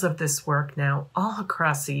examples of this work now all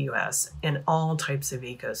across the U.S. in all types of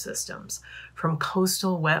ecosystems, from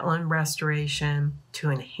coastal wetland restoration to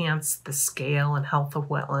enhance the scale and health of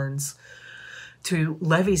wetlands, to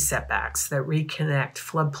levee setbacks that reconnect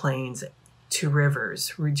floodplains to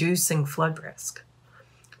rivers, reducing flood risk,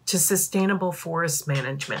 to sustainable forest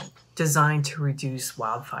management designed to reduce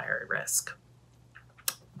wildfire risk.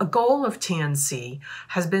 A goal of TNC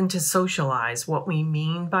has been to socialize what we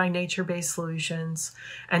mean by nature-based solutions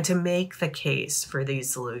and to make the case for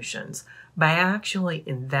these solutions by actually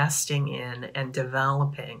investing in and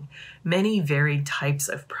developing many varied types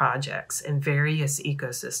of projects in various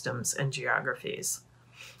ecosystems and geographies,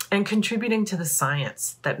 and contributing to the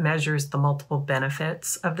science that measures the multiple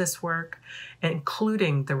benefits of this work,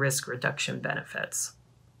 including the risk reduction benefits.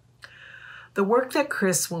 The work that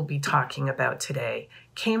Chris will be talking about today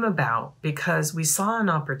came about because we saw an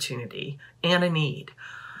opportunity and a need.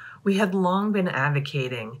 We had long been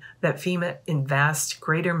advocating that FEMA invest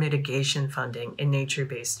greater mitigation funding in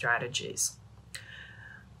nature-based strategies,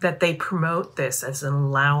 that they promote this as an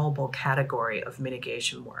allowable category of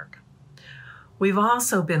mitigation work. We've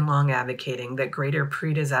also been long advocating that greater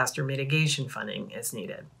pre-disaster mitigation funding is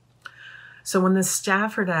needed. So when the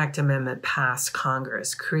Stafford Act Amendment passed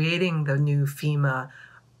Congress, creating the new FEMA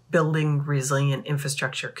Building Resilient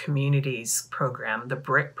Infrastructure Communities program, the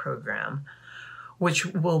BRIC program, which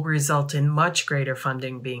will result in much greater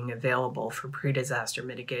funding being available for pre-disaster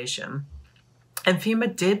mitigation. And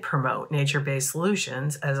FEMA did promote nature-based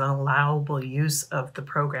solutions as an allowable use of the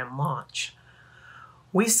program launch.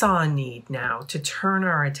 We saw a need now to turn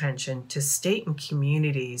our attention to state and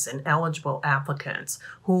communities and eligible applicants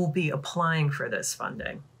who will be applying for this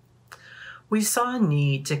funding. We saw a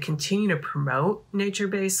need to continue to promote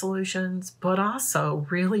nature-based solutions, but also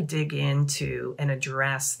really dig into and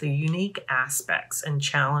address the unique aspects and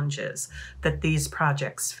challenges that these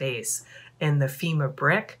projects face in the FEMA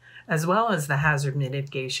BRIC, as well as the Hazard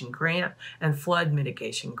Mitigation Grant and Flood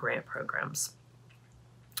Mitigation Grant programs.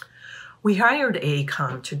 We hired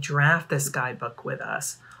AECOM to draft this guidebook with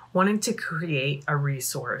us, wanting to create a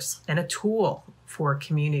resource and a tool for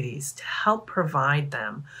communities to help provide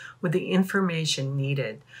them with the information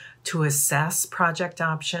needed to assess project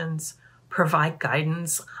options, provide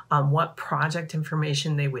guidance on what project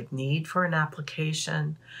information they would need for an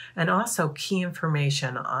application, and also key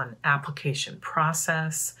information on application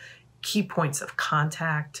process, key points of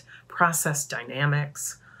contact, process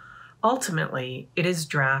dynamics. Ultimately, it is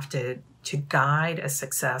drafted to guide a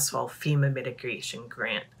successful FEMA mitigation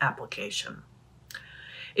grant application.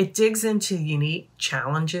 It digs into unique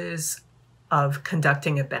challenges of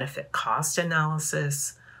conducting a benefit cost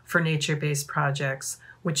analysis for nature-based projects,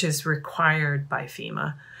 which is required by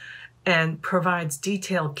FEMA, and provides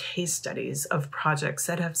detailed case studies of projects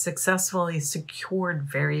that have successfully secured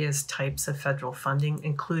various types of federal funding,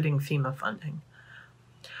 including FEMA funding.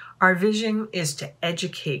 Our vision is to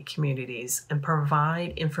educate communities and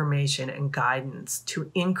provide information and guidance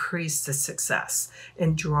to increase the success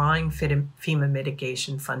in drawing FEMA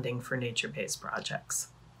mitigation funding for nature-based projects.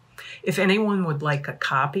 If anyone would like a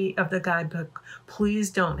copy of the guidebook,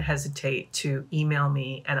 please don't hesitate to email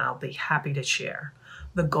me and I'll be happy to share.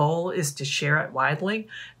 The goal is to share it widely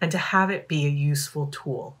and to have it be a useful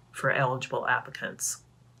tool for eligible applicants.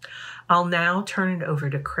 I'll now turn it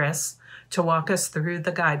over to Chris to walk us through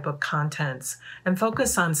the guidebook contents and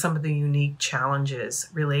focus on some of the unique challenges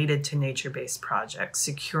related to nature-based projects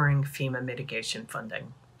securing FEMA mitigation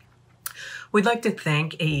funding. We'd like to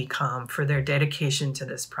thank AECOM for their dedication to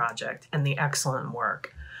this project and the excellent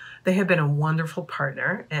work. They have been a wonderful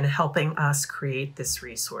partner in helping us create this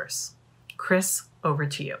resource. Chris, over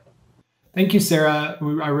to you. Thank you, Sarah.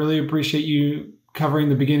 I really appreciate you covering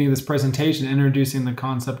the beginning of this presentation, introducing the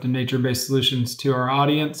concept of nature-based solutions to our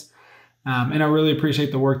audience. And I really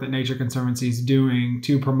appreciate the work that Nature Conservancy is doing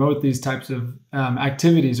to promote these types of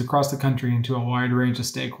activities across the country and to a wide range of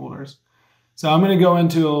stakeholders. So I'm going to go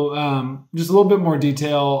into just a little bit more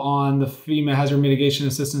detail on the FEMA Hazard Mitigation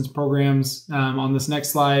Assistance Programs on this next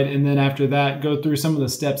slide. And then after that, go through some of the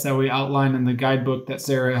steps that we outlined in the guidebook that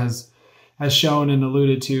Sarah has shown and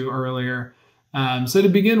alluded to earlier. So to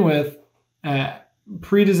begin with,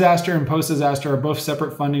 pre-disaster and post-disaster are both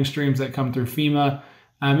separate funding streams that come through FEMA.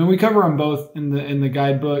 And we cover them both in the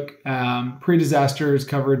guidebook. Pre-disaster is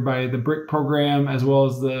covered by the BRIC program, as well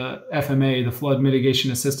as the FMA, the Flood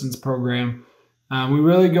Mitigation Assistance Program. We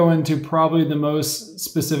really go into probably the most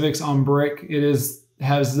specifics on BRIC.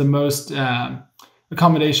 Has the most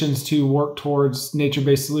accommodations to work towards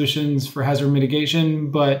nature-based solutions for hazard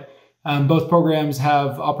mitigation, but both programs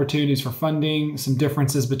have opportunities for funding, some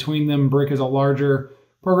differences between them. BRIC is a larger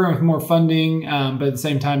program with more funding, but at the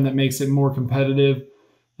same time that makes it more competitive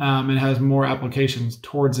and has more applications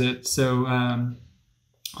towards it. So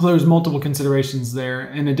there's multiple considerations there.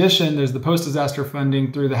 In addition, there's the post-disaster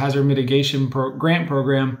funding through the Hazard Mitigation Grant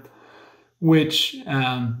Program, which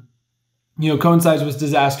coincides with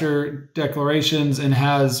disaster declarations and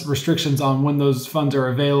has restrictions on when those funds are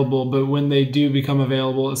available. But when they do become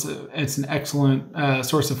available, it's an excellent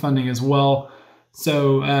source of funding as well.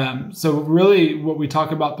 So really what we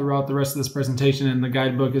talk about throughout the rest of this presentation in the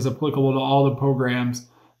guidebook is applicable to all the programs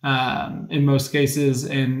in most cases,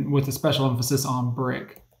 and with a special emphasis on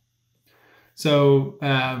BRIC. So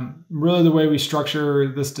really the way we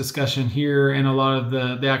structure this discussion here and a lot of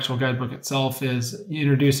the actual guidebook itself is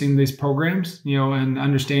introducing these programs, and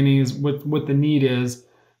understanding is what the need is,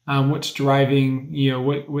 what's driving,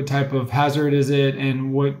 what type of hazard is it,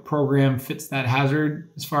 and what program fits that hazard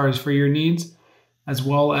as far as for your needs, as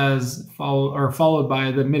well as followed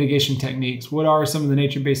by the mitigation techniques. What are some of the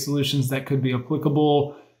nature-based solutions that could be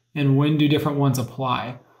applicable, and when do different ones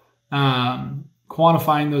apply?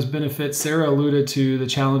 Quantifying those benefits. Sarah alluded to the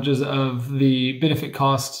challenges of the benefit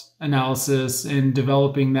cost analysis and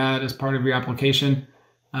developing that as part of your application.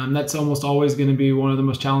 That's almost always going to be one of the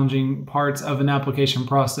most challenging parts of an application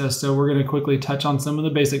process. So we're going to quickly touch on some of the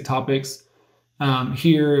basic topics.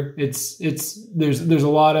 Here, there's a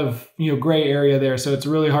lot of gray area there, so it's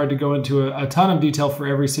really hard to go into a ton of detail for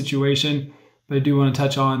every situation. But I do want to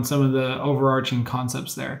touch on some of the overarching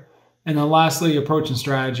concepts there. And then lastly, approach and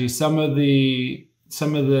strategy. Some of the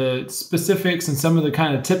specifics and some of the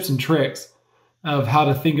kind of tips and tricks of how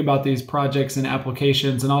to think about these projects and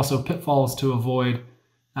applications, and also pitfalls to avoid.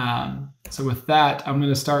 So with that, I'm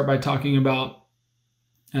going to start by talking about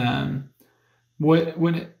what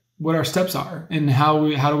our steps are and how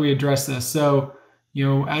do we address this. So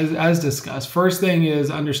as discussed, first thing is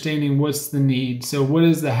understanding what's the need. So what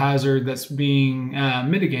is the hazard that's being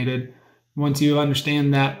mitigated? Once you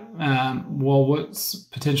understand that, what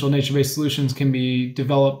potential nature-based solutions can be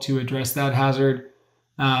developed to address that hazard?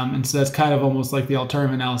 And so that's kind of almost like the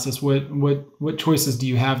alternative analysis. What choices do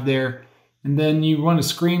you have there? And then you want to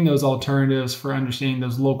screen those alternatives for understanding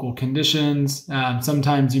those local conditions.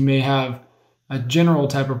 Sometimes you may have a general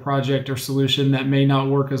type of project or solution that may not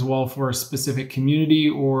work as well for a specific community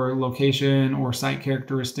or location or site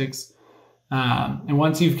characteristics. And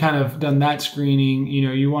once you've kind of done that screening,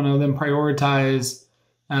 you want to then prioritize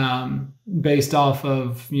based off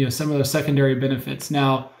of some of those secondary benefits.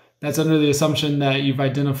 Now, that's under the assumption that you've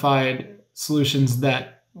identified solutions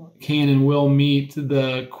that can and will meet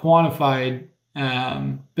the quantified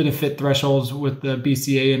benefit thresholds with the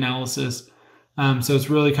BCA analysis. So it's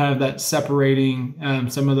really kind of that separating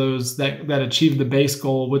some of those that achieve the base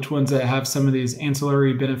goal, which ones that have some of these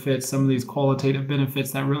ancillary benefits, some of these qualitative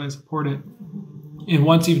benefits that really support it. And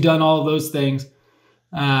once you've done all of those things,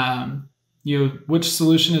 which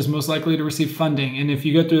solution is most likely to receive funding? And if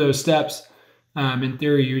you go through those steps, in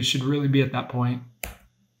theory, you should really be at that point.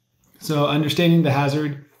 So understanding the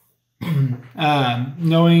hazard,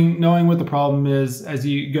 knowing what the problem is as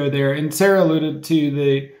you go there. And Sarah alluded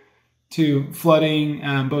to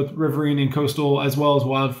flooding, both riverine and coastal, as well as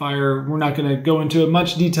wildfire. We're not going to go into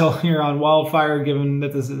much detail here on wildfire, given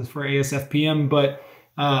that this is for ASFPM, but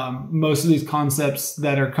most of these concepts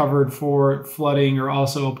that are covered for flooding are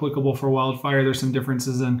also applicable for wildfire. There's some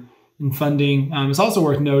differences in funding. It's also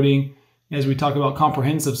worth noting, as we talk about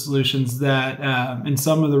comprehensive solutions, that in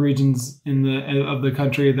some of the regions of the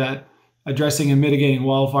country, that addressing and mitigating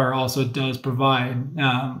wildfire also does provide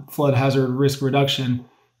flood hazard risk reduction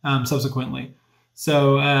subsequently.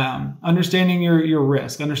 So understanding your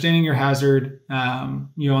risk, understanding your hazard,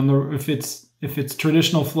 if it's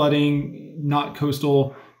traditional flooding, not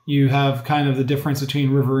coastal, you have kind of the difference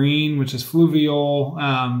between riverine, which is fluvial,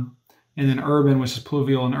 and then urban, which is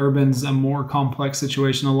pluvial. And urban's a more complex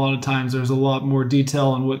situation. A lot of times there's a lot more detail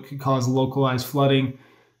on what could cause localized flooding.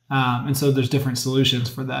 And so there's different solutions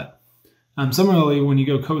for that. Similarly, when you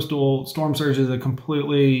go coastal, storm surge is a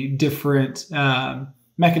completely different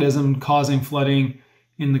mechanism causing flooding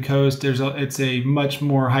in the coast. It's a much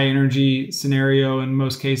more high energy scenario in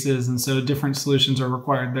most cases, and so different solutions are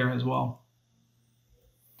required there as well.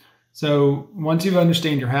 So once you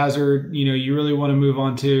understand your hazard, you really want to move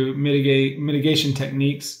on to mitigation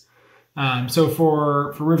techniques. So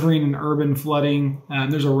for riverine and urban flooding,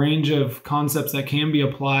 there's a range of concepts that can be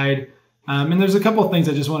applied. And there's a couple of things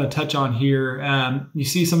I just want to touch on here. You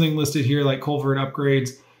see something listed here like culvert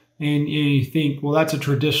upgrades, and you think, well, that's a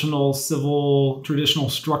traditional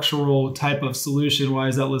structural type of solution. Why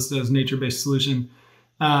is that listed as nature-based solution?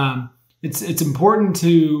 It's important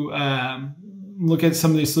to look at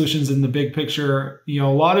some of these solutions in the big picture. A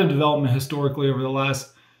lot of development historically over the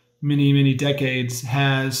last many decades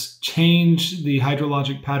has changed the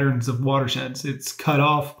hydrologic patterns of watersheds. It's cut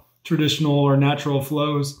off traditional or natural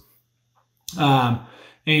flows.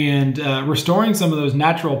 And restoring some of those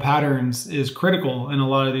natural patterns is critical in a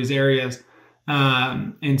lot of these areas.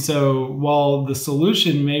 And so while the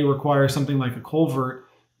solution may require something like a culvert,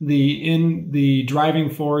 the driving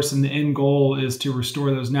force and the end goal is to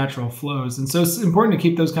restore those natural flows. And so it's important to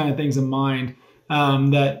keep those kind of things in mind,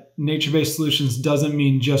 that nature-based solutions doesn't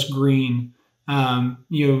mean just green.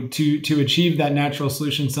 To achieve that natural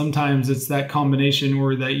solution, sometimes it's that combination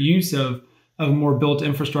or that use of more built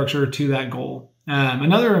infrastructure to that goal.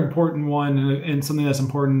 Another important one, and something that's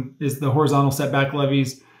important, is the horizontal setback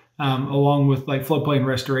levees, along with like floodplain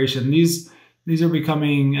restoration. These are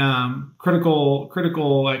becoming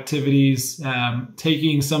critical activities,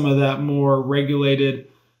 taking some of that more regulated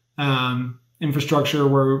infrastructure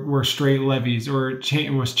where straight levees or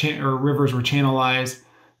rivers were channelized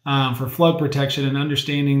for flood protection, and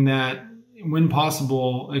understanding that when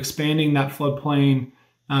possible, expanding that floodplain,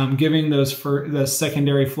 giving the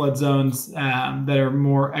secondary flood zones that are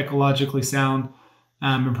more ecologically sound,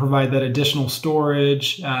 and provide that additional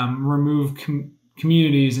storage, remove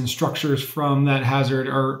communities and structures from that hazard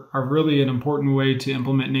are really an important way to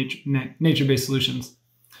implement nature-based solutions.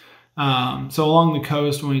 So along the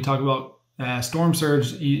coast, when we talk about storm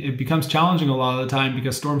surge, it becomes challenging a lot of the time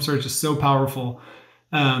because storm surge is so powerful.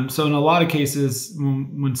 So in a lot of cases,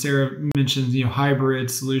 when Sarah mentions,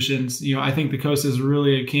 hybrid solutions, I think the coast is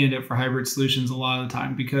really a candidate for hybrid solutions a lot of the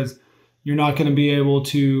time, because you're not going to be able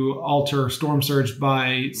to alter storm surge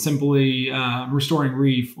by simply restoring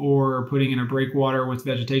reef or putting in a breakwater with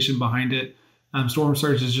vegetation behind it. Storm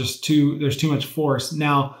surge is just there's too much force.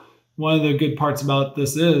 Now, one of the good parts about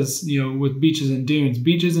this is, with beaches and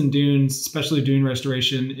dunes, especially dune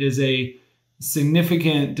restoration, is a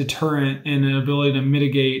significant deterrent and an ability to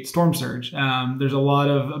mitigate storm surge. There's a lot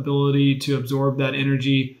of ability to absorb that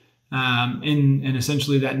energy in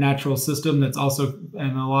essentially that natural system that's also,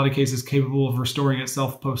 in a lot of cases, capable of restoring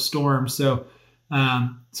itself post-storm. So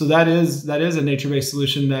that is a nature-based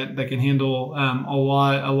solution that can handle a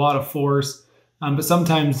lot of force. But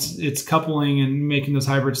sometimes it's coupling and making those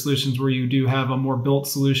hybrid solutions where you do have a more built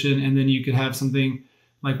solution, and then you could have something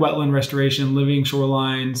like wetland restoration, living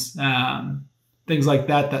shorelines, things like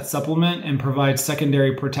that supplement and provide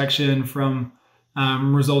secondary protection from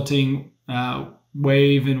resulting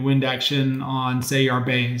wave and wind action on, say, our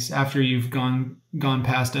bays after you've gone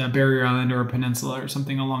past a barrier island or a peninsula or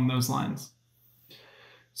something along those lines.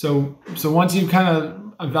 So once you've kind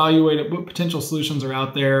of evaluated what potential solutions are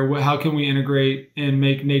out there, how can we integrate and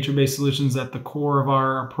make nature-based solutions at the core of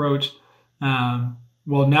our approach?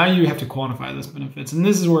 Well, now you have to quantify those benefits, and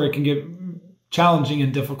this is where it can get challenging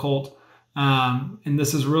and difficult. And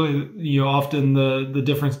this is really, often the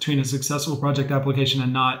difference between a successful project application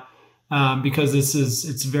and not, because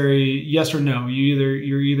it's very yes or no.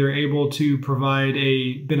 You're either able to provide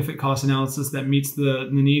a benefit cost analysis that meets the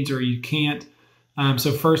needs, or you can't.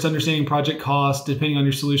 So first, understanding project cost. Depending on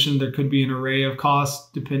your solution, there could be an array of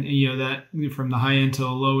costs, that from the high end to the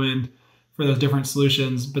low end for those different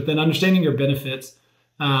solutions. But then understanding your benefits.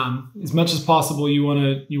 As much as possible, you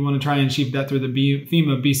want to try and achieve that through the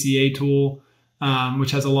FEMA BCA tool,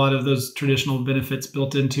 which has a lot of those traditional benefits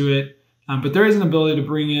built into it. But there is an ability to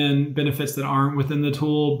bring in benefits that aren't within the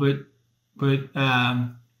tool, but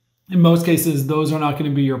in most cases, those are not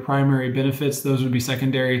going to be your primary benefits. Those would be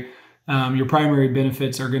secondary. Your primary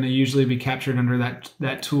benefits are going to usually be captured under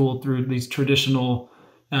that tool through these traditional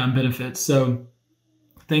benefits. So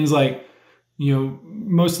things like,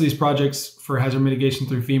 most of these projects for hazard mitigation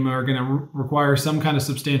through FEMA are going to require some kind of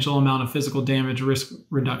substantial amount of physical damage risk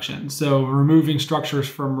reduction. So removing structures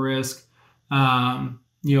from risk,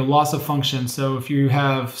 loss of function. So if you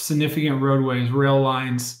have significant roadways, rail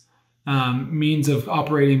lines, means of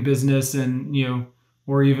operating business, and,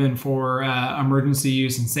 or even for emergency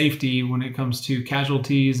use and safety when it comes to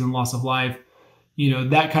casualties and loss of life,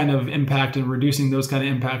 that kind of impact and reducing those kind of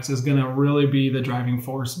impacts is going to really be the driving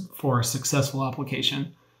force for a successful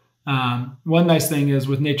application. One nice thing is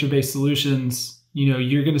with nature-based solutions,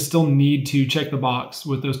 you're going to still need to check the box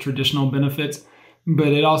with those traditional benefits, but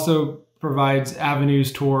it also provides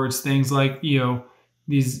avenues towards things like,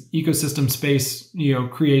 these ecosystem space,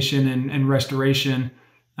 creation and restoration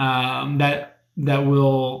that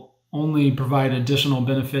will only provide additional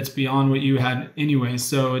benefits beyond what you had anyways.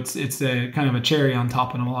 So it's a kind of a cherry on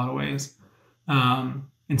top in a lot of ways.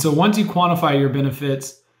 And so once you quantify your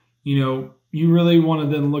benefits, you really want to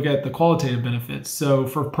then look at the qualitative benefits. So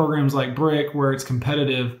for programs like BRIC, where it's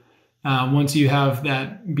competitive, once you have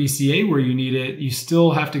that BCA where you need it, you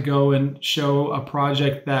still have to go and show a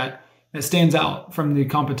project that stands out from the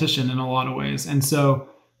competition in a lot of ways. And so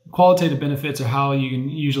qualitative benefits are how you can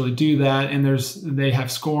usually do that. And they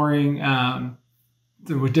have scoring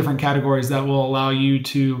with different categories that will allow you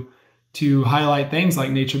to highlight things like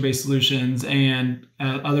nature-based solutions and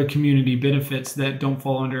other community benefits that don't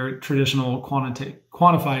fall under traditional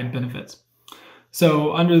quantified benefits.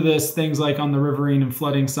 So under this, things like on the riverine and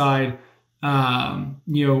flooding side,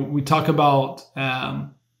 we talk about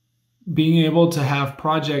being able to have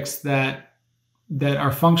projects that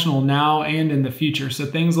are functional now and in the future. So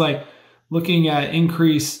things like looking at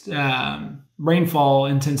increased rainfall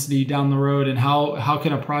intensity down the road, and how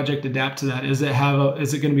can a project adapt to that? Is it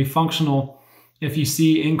going to be functional if you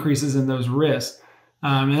see increases in those risks?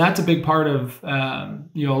 And that's a big part of a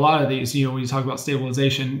lot of these. When you talk about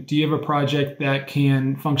stabilization, do you have a project that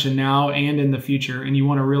can function now and in the future? And you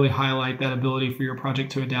want to really highlight that ability for your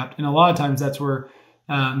project to adapt. And a lot of times that's where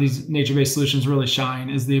these nature-based solutions really shine,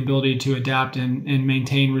 is the ability to adapt and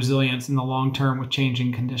maintain resilience in the long term with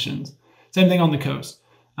changing conditions. Same thing on the coast.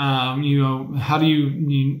 How do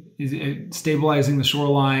you stabilizing the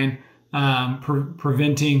shoreline,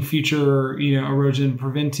 preventing future erosion,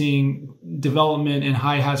 preventing development in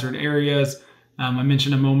high hazard areas. I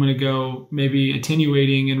mentioned a moment ago, maybe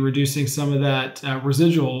attenuating and reducing some of that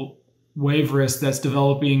residual wave risk that's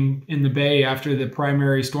developing in the bay after the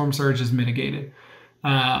primary storm surge is mitigated.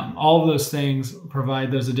 All of those things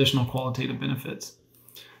provide those additional qualitative benefits.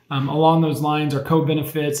 Along those lines are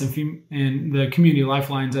co-benefits and the community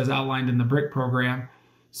lifelines as outlined in the BRIC program.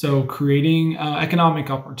 So creating economic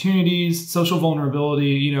opportunities, social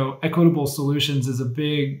vulnerability, equitable solutions is a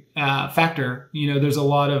big factor. There's a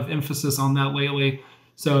lot of emphasis on that lately.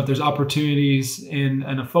 So if there's opportunities and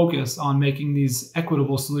a focus on making these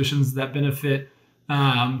equitable solutions that benefit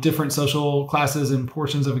different social classes and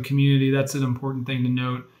portions of a community, that's an important thing to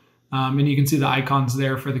note. And you can see the icons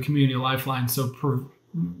there for the community lifeline. So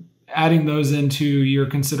adding those into your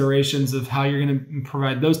considerations of how you're going to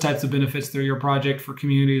provide those types of benefits through your project for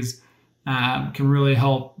communities can really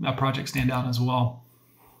help a project stand out as well.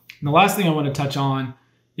 And the last thing I want to touch on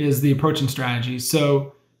is the approach and strategy.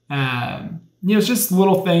 So, it's just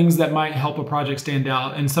little things that might help a project stand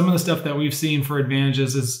out. And some of the stuff that we've seen for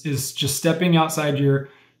advantages is just stepping outside your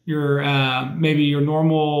maybe your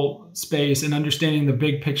normal space and understanding the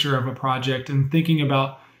big picture of a project and thinking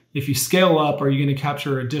about, if you scale up, are you going to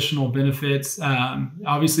capture additional benefits?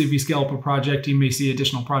 Obviously, if you scale up a project, you may see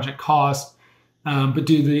additional project costs, but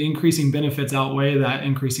do the increasing benefits outweigh that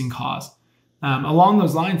increasing cost? Along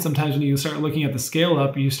those lines, sometimes when you start looking at the scale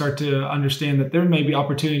up, you start to understand that there may be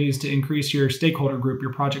opportunities to increase your stakeholder group,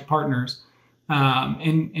 your project partners.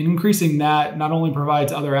 And increasing that not only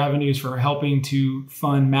provides other avenues for helping to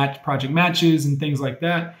fund project matches and things like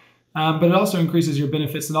that, but it also increases your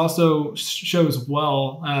benefits. It also shows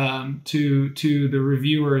well to the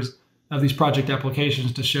reviewers of these project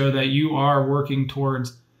applications to show that you are working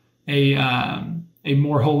towards a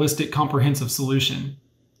more holistic, comprehensive solution.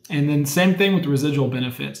 And then same thing with residual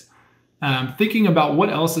benefits. Thinking about what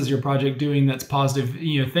else is your project doing that's positive,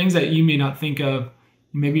 things that you may not think of.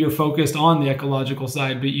 Maybe you're focused on the ecological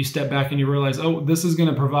side, but you step back and you realize, oh, this is going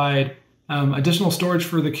to provide additional storage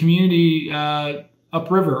for the community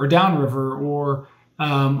upriver or downriver, or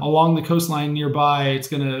along the coastline nearby. It's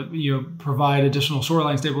going to provide additional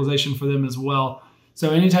shoreline stabilization for them as well. So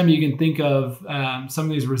anytime you can think of some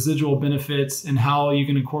of these residual benefits and how you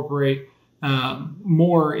can incorporate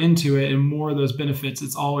more into it and more of those benefits,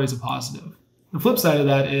 it's always a positive. The flip side of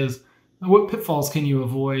that is, what pitfalls can you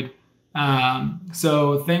avoid?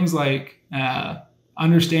 So things like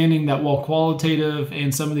understanding that while qualitative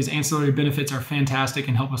and some of these ancillary benefits are fantastic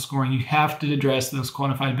and help with scoring, you have to address those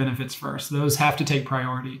quantified benefits first. Those have to take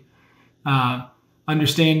priority.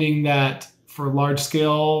 Understanding that for large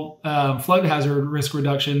scale flood hazard risk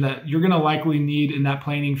reduction, that you're going to likely need in that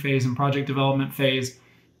planning phase and project development phase,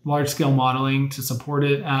 large scale modeling to support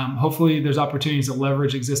it. Hopefully there's opportunities to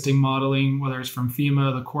leverage existing modeling, whether it's from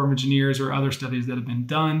FEMA, the Corps of Engineers, or other studies that have been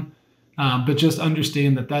done. But just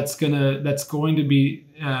understand that that's going to be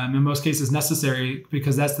in most cases necessary,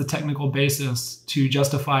 because that's the technical basis to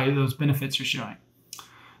justify those benefits you're showing.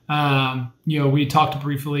 We talked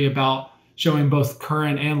briefly about showing both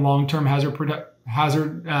current and long-term hazard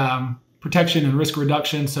protection and risk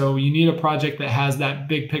reduction. So you need a project that has that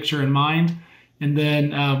big picture in mind. And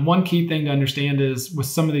then one key thing to understand is with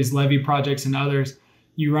some of these levy projects and others,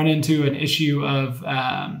 you run into an issue of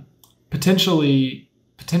potentially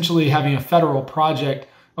having a federal project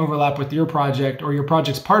overlap with your project, or your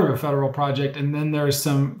project's part of a federal project, and then there's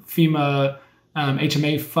some FEMA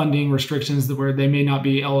HMA funding restrictions where they may not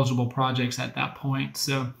be eligible projects at that point.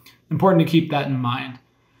 So important to keep that in mind.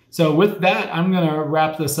 So with that, I'm going to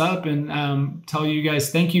wrap this up and tell you guys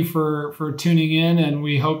thank you for tuning in, and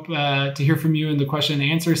we hope to hear from you in the question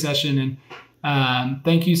and answer session. And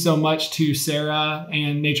thank you so much to Sarah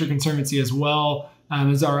and Nature Conservancy as well,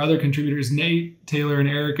 as our other contributors, Nate, Taylor, and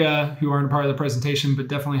Erica, who aren't a part of the presentation but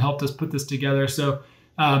definitely helped us put this together. So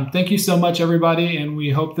thank you so much, everybody, and we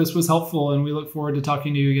hope this was helpful, and we look forward to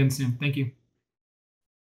talking to you again soon. Thank you.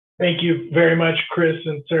 Thank you very much, Chris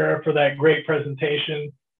and Sarah, for that great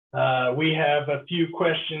presentation. We have a few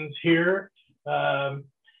questions here.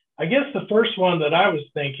 I guess the first one that I was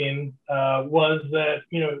thinking was that,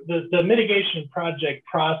 the mitigation project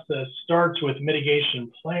process starts with mitigation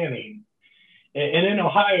planning. And in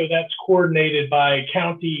Ohio, that's coordinated by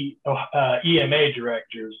county EMA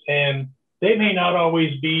directors. And they may not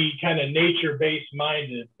always be kind of nature-based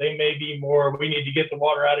minded. They may be more, we need to get the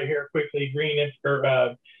water out of here quickly,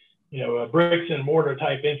 bricks and mortar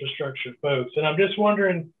type infrastructure folks. And I'm just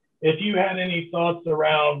wondering if you had any thoughts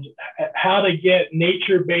around how to get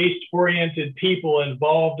nature-based oriented people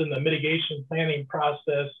involved in the mitigation planning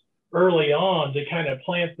process early on to kind of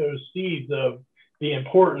plant those seeds of the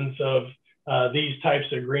importance of these types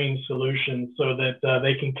of green solutions, so that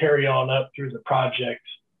they can carry on up through the project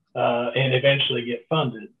and eventually get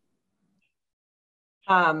funded.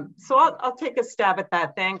 So I'll take a stab at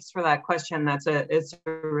that. Thanks for that question. It's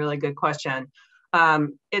a really good question.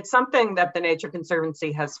 It's something that the Nature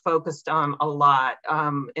Conservancy has focused on a lot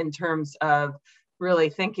in terms of really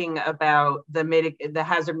thinking about the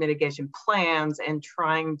hazard mitigation plans and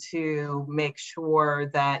trying to make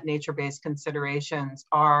sure that nature-based considerations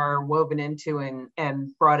are woven into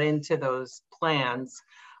and brought into those plans.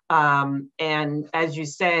 And as you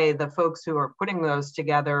say, the folks who are putting those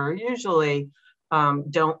together usually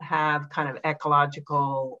don't have kind of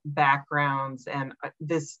ecological backgrounds, and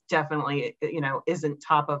this definitely, isn't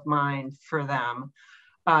top of mind for them.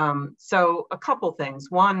 So a couple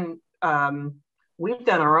things. One, we've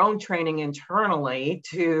done our own training internally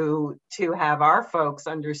to have our folks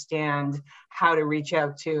understand how to reach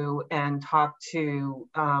out to and talk to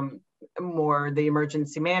more the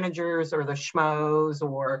emergency managers or the SHMOs,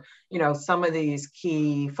 or some of these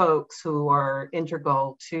key folks who are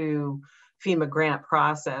integral to FEMA grant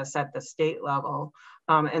process at the state level.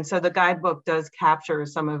 And so the guidebook does capture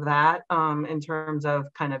some of that in terms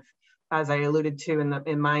of kind of, as I alluded to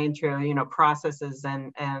in my intro, processes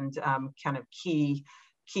and kind of key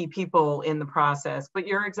people in the process. But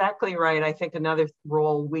you're exactly right. I think another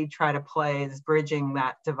role we try to play is bridging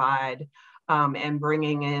that divide and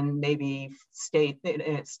bringing in maybe state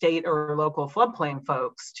or local floodplain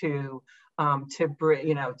folks to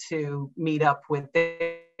meet up with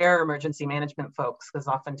their emergency management folks, because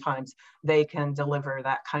oftentimes they can deliver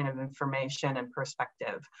that kind of information and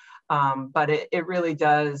perspective. But it really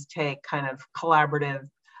does take kind of collaborative,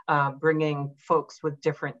 bringing folks with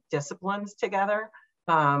different disciplines together,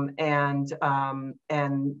 and kind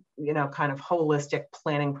of holistic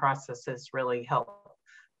planning processes really help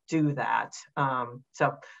do that.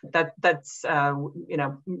 So that's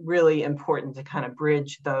really important to kind of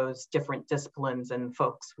bridge those different disciplines and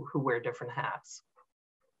folks who wear different hats.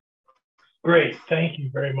 Great, thank you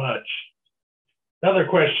very much. Another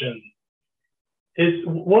question is,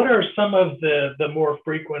 what are some of the more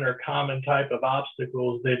frequent or common type of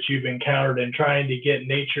obstacles that you've encountered in trying to get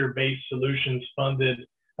nature-based solutions funded,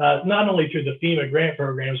 not only through the FEMA grant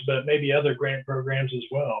programs, but maybe other grant programs as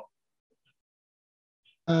well?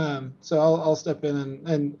 So I'll step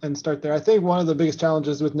in and start there. I think one of the biggest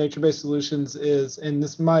challenges with nature-based solutions is, and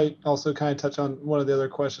this might also kind of touch on one of the other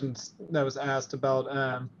questions that was asked about,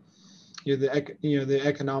 the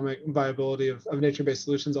economic viability of nature-based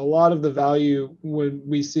solutions. A lot of the value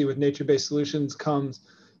we see with nature-based solutions comes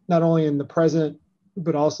not only in the present,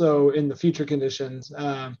 but also in the future conditions.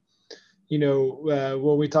 When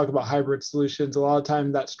we talk about hybrid solutions, a lot of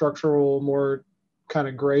time that structural, more kind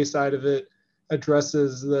of gray side of it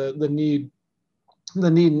addresses the need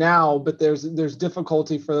need now, but there's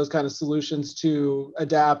difficulty for those kind of solutions to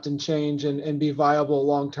adapt and change and be viable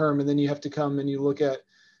long term. And then you have to come and you look at,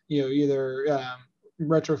 either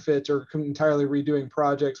retrofit or entirely redoing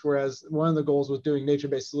projects. Whereas one of the goals with doing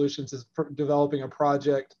nature-based solutions is developing a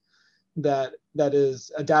project that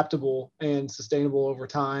is adaptable and sustainable over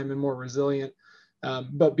time and more resilient.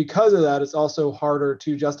 But because of that, it's also harder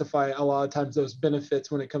to justify a lot of times those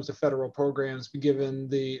benefits when it comes to federal programs, given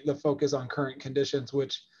the focus on current conditions,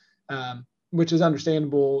 which is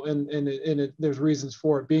understandable, and there's reasons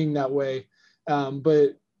for it being that way.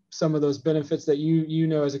 But some of those benefits that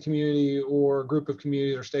you as a community or group of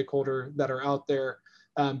community or stakeholder that are out there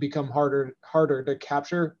become harder to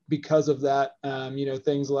capture because of that.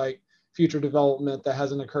 Things like future development that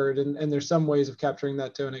hasn't occurred, and there's some ways of capturing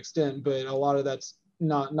that to an extent, but a lot of that's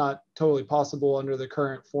not totally possible under the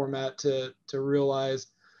current format to realize.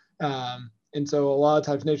 And so a lot of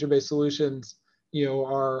times nature-based solutions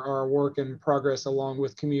are a work in progress along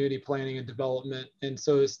with community planning and development. And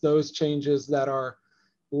so it's those changes that are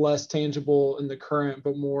less tangible in the current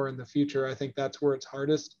but more in the future. I think that's where it's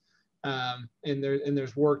hardest. And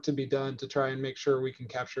there's work to be done to try and make sure we can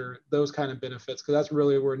capture those kind of benefits, because that's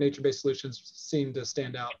really where nature-based solutions seem to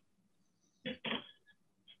stand out.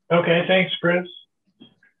 Okay, thanks, Chris.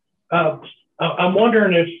 I'm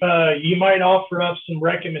wondering if you might offer up some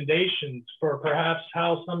recommendations for perhaps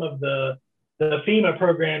how some of the FEMA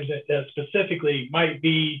programs specifically might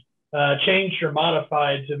be changed or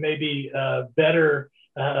modified to maybe better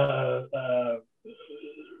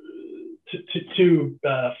to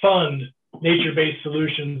fund nature-based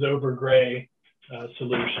solutions over gray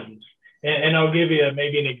solutions. And I'll give you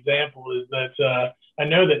maybe an example is that I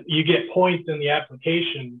know that you get points in the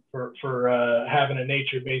application for having a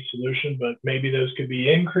nature-based solution, but maybe those could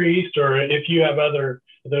be increased, or if you have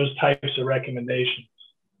those types of recommendations.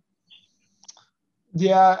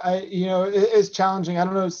 Yeah, it's challenging. I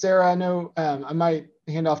don't know, Sarah, I know I might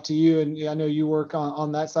hand off to you, and I know you work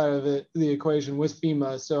on that side of the equation with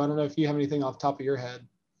FEMA. So I don't know if you have anything off the top of your head.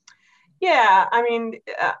 Yeah, I mean,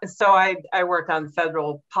 so I work on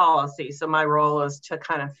federal policy. So my role is to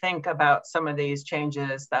kind of think about some of these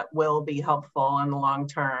changes that will be helpful in the long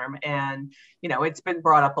term. And, it's been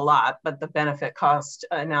brought up a lot, but the benefit cost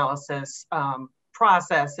analysis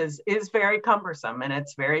process is very cumbersome, and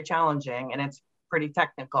it's very challenging, and it's pretty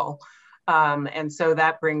technical. And so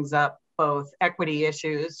that brings up both equity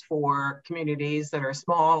issues for communities that are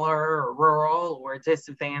smaller or rural or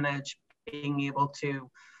disadvantaged, being able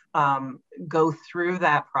to go through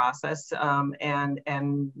that process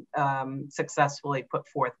and successfully put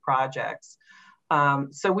forth projects.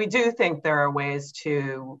 So we do think there are ways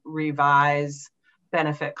to revise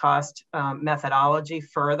benefit cost methodology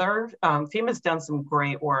further. FEMA's done some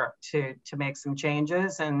great work to make some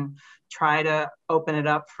changes and try to open it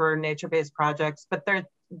up for nature-based projects, but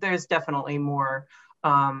there's definitely more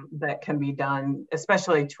that can be done,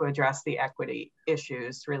 especially to address the equity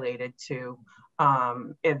issues related to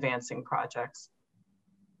advancing projects.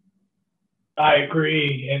 I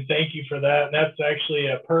agree, and thank you for that. That's actually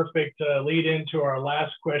a perfect lead into our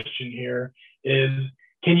last question here is,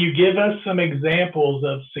 can you give us some examples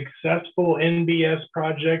of successful NBS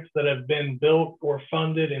projects that have been built or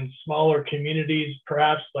funded in smaller communities,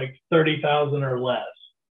 perhaps like 30,000 or less?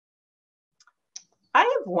 I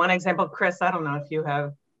have one example, Chris. I don't know if you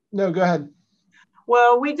have. No, go ahead.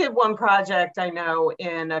 Well, we did one project, I know,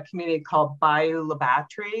 in a community called Bayou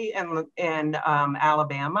Labatry in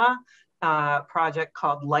Alabama, project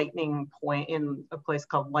called Lightning Point, in a place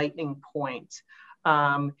called Lightning Point.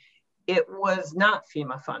 It was not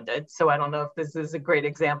FEMA funded, so I don't know if this is a great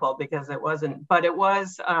example because it wasn't, but it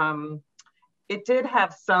was, it did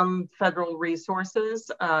have some federal resources.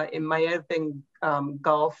 It might have been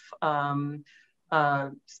Gulf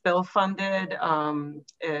spill funded,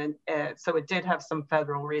 and so it did have some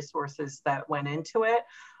federal resources that went into it.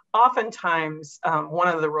 Oftentimes, one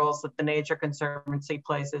of the roles that the Nature Conservancy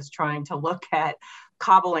plays is trying to look at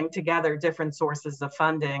cobbling together different sources of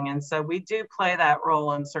funding. And so we do play that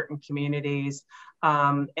role in certain communities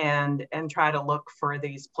and try to look for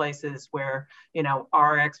these places where,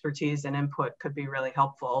 our expertise and input could be really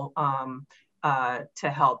helpful to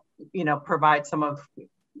help, provide some of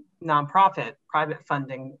nonprofit private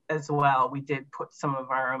funding as well. We did put some of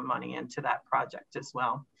our own money into that project as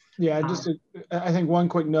well. Yeah, I think one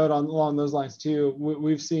quick note along those lines too,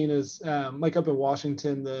 we've seen is like up in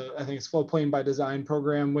Washington, I think it's floodplain by design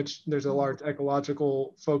program, which there's a large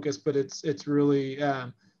ecological focus, but it's really,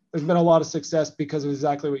 there's been a lot of success because of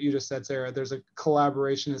exactly what you just said, Sarah. There's a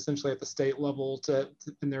collaboration essentially at the state level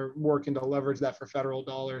and they're working to leverage that for federal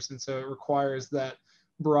dollars. And so it requires that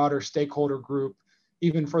broader stakeholder group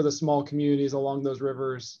even for the small communities along those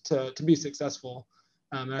rivers to be successful.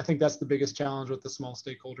 And I think that's the biggest challenge with the small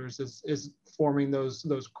stakeholders is forming those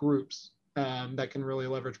groups that can really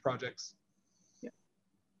leverage projects.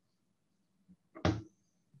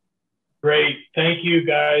 Great. Thank you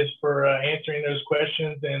guys for answering those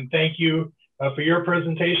questions, and thank you for your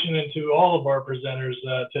presentation and to all of our presenters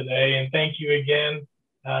today. And thank you again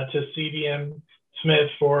to CDM Smith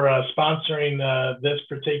for sponsoring this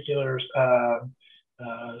particular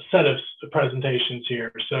set of presentations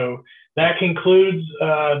here. So that concludes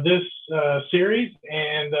this series,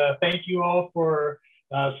 and thank you all for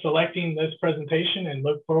selecting this presentation, and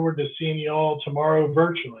look forward to seeing you all tomorrow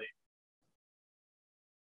virtually.